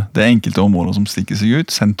område. Det er enkelte områder som stikker seg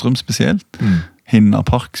ut, sentrum spesielt, Hinna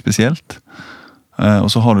Park spesielt, og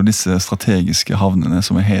så har du disse strategiske havnene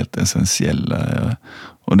som er helt essensielle,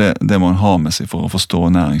 og det må man ha med seg for å forstå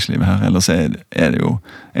næringslivet her, ellers er det jo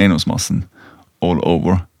eiendomsmassen all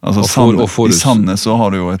over. Altså, i Sandnes så har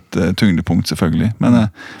du jo et tyngdepunkt selvfølgelig, men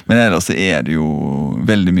ellers er det jo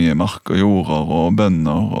veldig mye mark og jorder og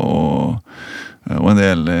bønder og en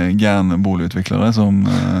del gærne boligutviklere som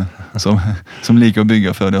liker å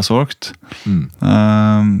bygge før de har solgt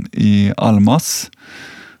i Almas,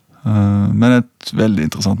 men et veldig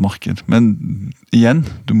interessant marked. Men igjen,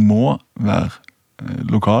 du må være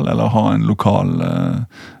lokal eller ha en lokal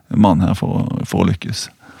mann her for å lykkes.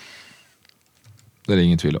 Det er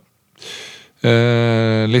ingen tvil om.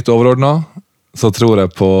 Litt overordnet, så tror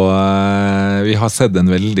jeg på vi har sett en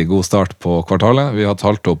veldig god start på kvartalet. Vi har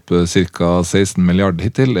talt opp ca. 16 milliarder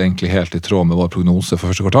hittil, egentlig helt i tråd med vår prognose for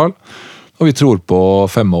første kvartal. Og vi tror på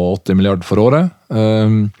 85 milliarder for året.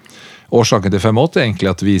 Årsaken til 85 er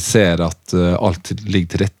egentlig at vi ser at alt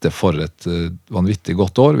ligger til rette for et vanvittig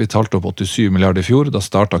godt år. Vi talte opp 87 milliarder i fjor, da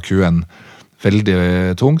startet Q1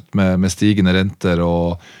 veldig tungt med stigende renter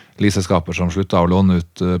og leaselskaper som sluttet å låne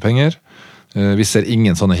ut penger. Vi ser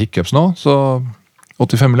ingen sånne hiccups nå, så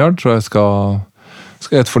 85 milliarder tror jeg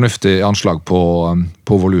skal et fornuftig anslag på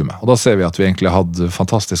volumet. Og da ser vi at vi egentlig har hatt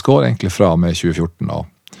fantastisk år, egentlig fra og med 2014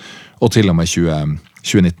 og til og med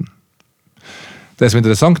 2019. Det som er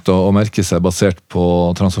interessant å merke seg basert på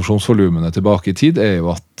transaksjonsvolumene tilbake i tid, er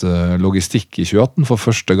jo at logistikk i 2018 for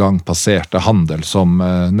første gang passerte handel som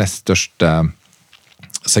nest største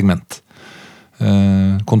segment.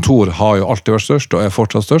 Kontor har jo alltid vært størst og er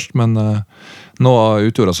fortsatt størst, men nå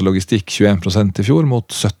utgjorde altså logistikk 21% i fjor mot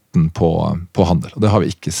 17% på handel, og det har vi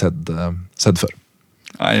ikke sett før.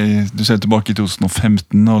 Nei, du ser tilbake i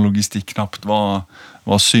 2015, og logistikk knapt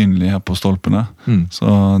var synlig her på stolpene. Så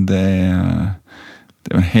det er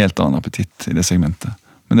en helt annen appetitt i det segmentet.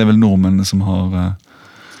 Men det er vel nordmennene som har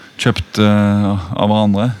kjøpt av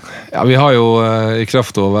hverandre. Ja, vi har jo i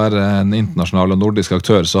kraft av å være en internasjonal og nordisk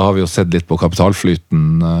aktør, så har vi jo sett litt på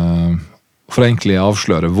kapitalflyten for å egentlig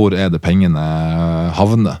avsløre hvor er det pengene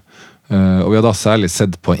havner. Og vi har da særlig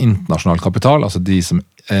sett på internasjonal kapital, altså de som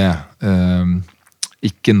er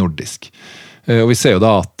ikke nordisk. Og vi ser jo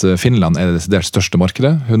da at Finland er det desidert største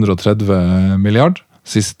markedet, 130 milliard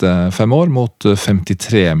siste 5 år, mot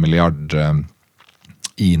 53 milliard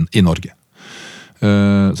i Norge.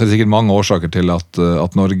 Så det er sikkert mange årsaker til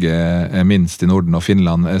at Norge er minst i Norden og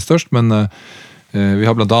Finland er størst, men vi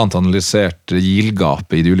har blant annet analysert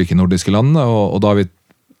yield-gapet i de ulike nordiske landene, og da har vi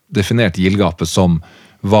definert yield-gapet som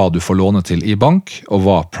hva du får låne til i bank, og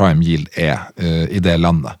hva prime yield er i det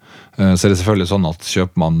landet. Så er det selvfølgelig sånn at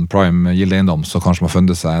kjøper man prime yield eiendom, så kanskje man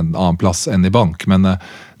funnet seg en annen plass enn i bank, men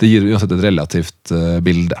det gir uansett et relativt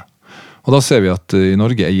bilde. Og da ser vi at i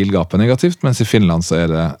Norge er yield-gapet negativt, mens i Finland så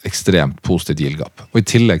er det ekstremt positivt yield-gap. Og i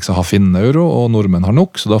tillegg så har finnene euro, og nordmenn har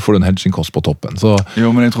NOK, så da får du en hedging-kost på toppen. Så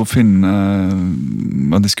jo, men jeg tror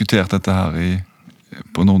finnene har diskutert dette her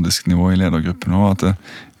på nordisk nivå i ledergruppen, og at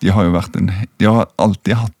de har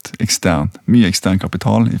alltid hatt mye ekstern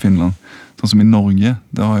kapital i Finland. Sånn som i Norge,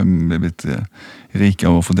 det har jo blitt rike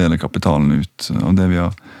av å fordele kapitalen ut, og det vi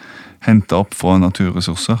har hentet opp fra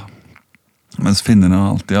naturressurser. Mens finnene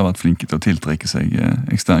alltid har vært flinke til å tiltrekke seg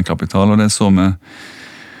ekstern kapital, og det så vi.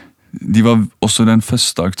 De var også den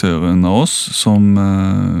første aktøren av oss som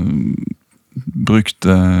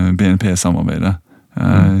brukte BNP-samarbeidet.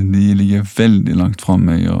 De ligger veldig langt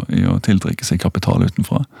fremme i å tiltrekke seg kapital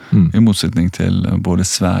utenfra, i motsetning til både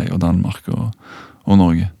Sverige og Danmark og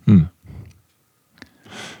Norge.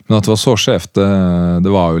 Men at det var så skjevt,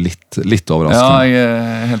 det var jo litt overraskende. Ja, jeg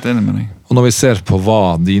er helt enig med deg. Og når vi ser på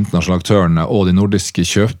hva de internasjonale aktørene og de nordiske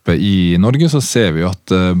kjøper i Norge, så ser vi jo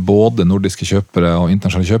at både nordiske kjøpere og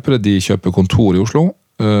internasjonale kjøpere, de kjøper kontor i Oslo.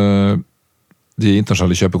 De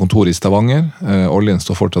internasjonale kjøper kontor i Stavanger. Oljen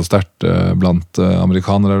står fortsatt sterkt blant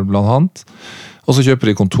amerikanere blant annet. Og så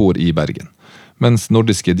kjøper de kontor i Bergen. Mens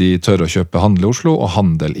nordiske de tør å kjøpe handel i Oslo og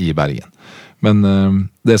handel i Bergen. Men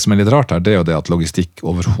det som er litt rart her, det er jo det at logistikk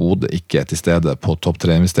overhodet ikke er til stede på topp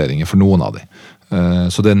 3-investeringer for noen av de.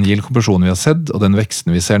 Så den yield-kompresjonen vi har sett, og den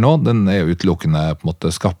veksten vi ser nå, den er jo utelukkende på en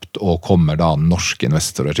måte skapt og kommer da norske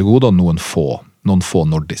investorer til gode, og noen få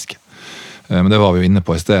nordiske. Men det var vi jo inne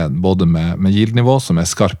på i sted, både med yield-nivå som er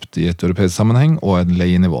skarpt i et europeisk sammenheng, og en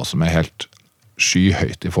leienivå som er helt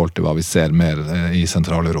skyhøyt i forhold til hva vi ser mer i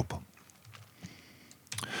Sentral-Europa.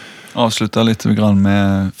 Avslutte litt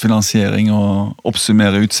med finansiering og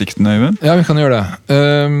oppsummere utsikten, Øyvind? Ja, vi kan gjøre det.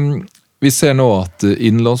 Vi ser nå at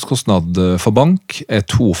innlånskostnad for bank er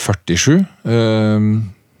 2,47.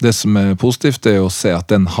 Det som er positivt er å se at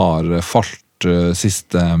den har falt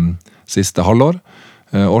siste halvår.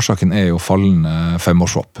 Årsaken er jo fallende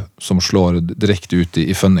 5-årsswap, som slår direkte ut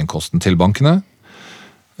i fundingkosten til bankene.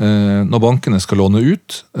 Når bankene skal låne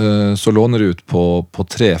ut, så låner de ut på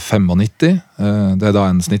 3,95. Det er da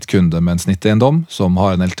en snittkunde med en snitteiendom som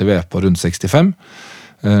har en LTV på rundt 65.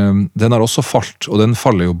 Den har også falt, og den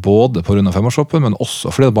faller jo både på grunn av 5-årsswappen, men også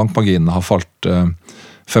fordi bankmarginene har falt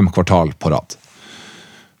 5 kvartal på rad.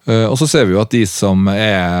 Og så ser vi jo at de som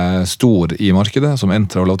er stor i markedet, som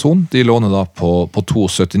Entra og Laton, de låner da på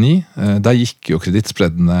 2,79. Der gikk jo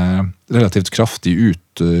kredittspreddene relativt kraftig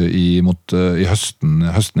ut i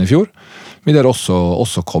høsten i fjor. Men de har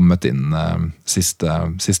også kommet inn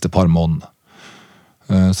siste par måneder.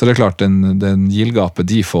 Så det er klart, den yield-gapet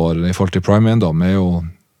de får i forhold til prime-eiendom er jo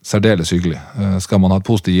særdeles hyggelig. Skal man ha et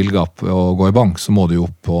positivt yield-gap og gå i bank, så må du jo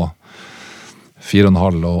opp på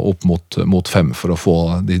 4,5 og opp mot 5 for å få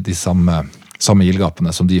de samme yield-gapene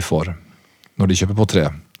som de får når de kjøper på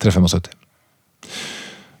 3,75.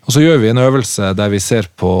 Og så gjør vi en øvelse der vi ser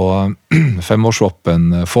på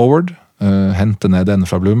 5-årsswappen forward, henter ned den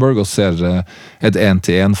fra Bloomberg og ser et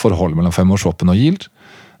 1-til-1-forhold mellom 5-årsswappen og yield.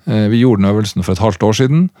 Vi gjorde den øvelsen for et halvt år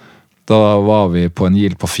siden. Da var vi på en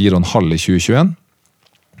yield på 4,5 i 2021.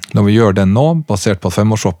 Når vi gjør den nå, basert på at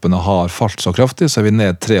 5-årsswappene har falt så kraftig, så er vi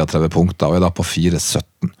ned 33 punkter og er da på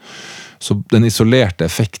 4,17. Så den isolerte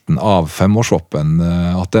effekten av 5-årsswappen,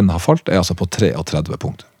 at den har falt, er altså på 33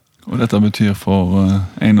 punkter. Og dette betyr for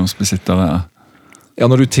eiendomsbesittere? Ja,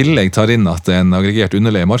 når du i tillegg tar inn at det er en aggregert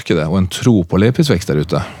underleie i markedet og en tro på leieprisvekst der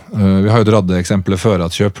ute. Vi har jo dratt eksempler før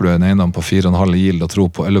at kjøper du en eiendom på 4,5 yield og tro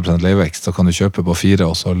på 11% leievekst, så kan du kjøpe på 4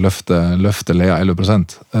 og så løfte leia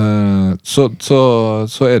 11%.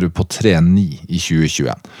 Så er du på 3,9 i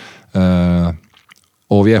 2021.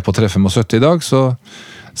 og vi på 3,75 I dag, så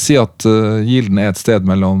si at yielden et sted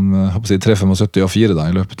mellom 3,75 og 4 da,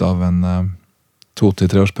 I løpet av en 2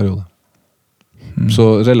 til 3 årsperiode.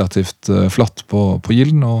 Så relativt flatt på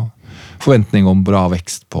yielden, og forventning om bra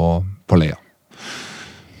vekst på leia.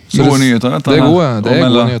 Gode nyheter, dette. Det er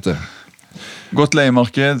gode nyheter. Godt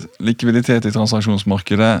leiemarked, likviditet I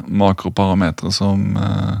transaksjonsmarkedet, makroparametre som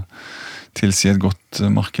tilsier et godt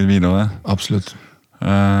marked videre. Absolutt.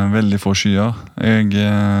 Veldig få skyer.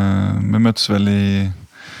 Vi møtes vel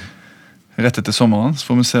rett etter sommeren, så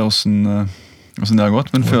får vi se hvordan det har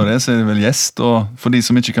gått. Men før det så det vel gjest, og for de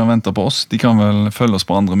som ikke kan vente på oss, de kan vel følge oss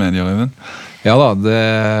på andre medier, Øyvind? Ja da,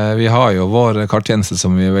 vi har jo vår karttjeneste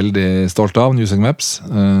som vi veldig stolte av, Newsec Maps.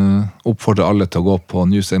 Oppfordrer alle til å gå på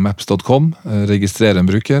newsecmaps.com, registrere en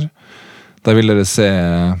bruker. Der vil dere se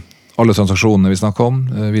alle transaksjonene vi snakker om.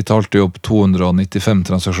 Vi talte jo opp 295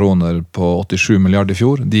 transaksjoner på 87 milliarder I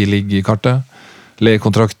fjor. De ligger I kartet.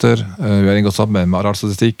 Leiekontrakter. Vi har inngått sammen med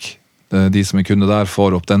arealstatistikk. De som kunde der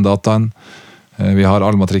får opp den dataen. Vi har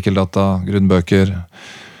all matrikkeldata, grunnbøker.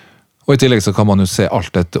 Og I tillegg så kan man jo se alt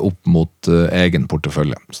dette opp mot egen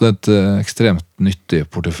portefølje. Så det et ekstremt nyttig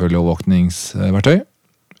porteføljeovervåkningsverktøy.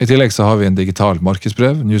 I tillegg så har vi en digital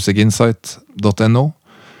markedsbrev, newsecinsight.no.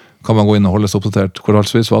 Kan man gå inn og holde seg oppdatert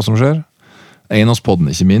kvartalsvis hva som skjer. Eiendomspodden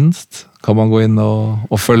ikke minst. Kan man gå inn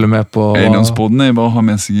og følge med på... Eiendomspodden bare å ha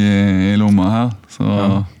med seg I lomma her. Så...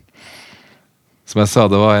 Ja. Som jeg sa,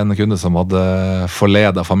 det var en kunde som hadde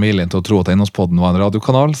forledet familien til å tro at Eiendomspodden var en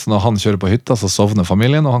radiokanal, så når han kjører på hytta, så sovner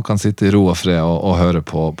familien, og han kan sitte I ro og fred og høre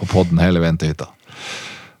på podden hele veien til hytta.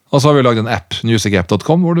 Og så har vi laget en app,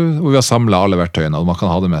 newsecapp.com, hvor vi har samlet alle verktøyene, og man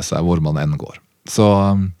kan ha det med seg hvor man enn går. Så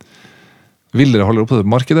vil dere holde opp på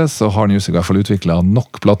markedet, så har Newsec I hvert fall utviklet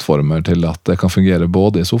nok plattformer til at det kan fungere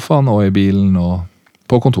både I sofaen og I bilen og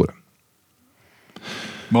på kontoret.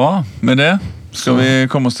 Bra, med det skal vi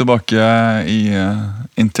komme oss tilbake I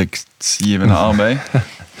inntektsgivende arbeid.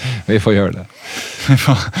 Vi får gjøre det.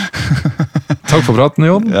 Takk for praten,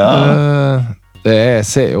 Jon. Ja. Det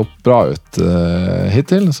ser jo bra ut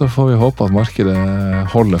hittil, så får vi håpe at markedet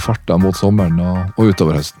holder farta mot sommeren og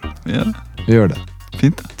utover høsten. Ja. Vi gjør det.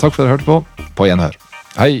 Fint. Takk for at dere hørte på. På gjenhør.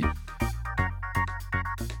 Hei!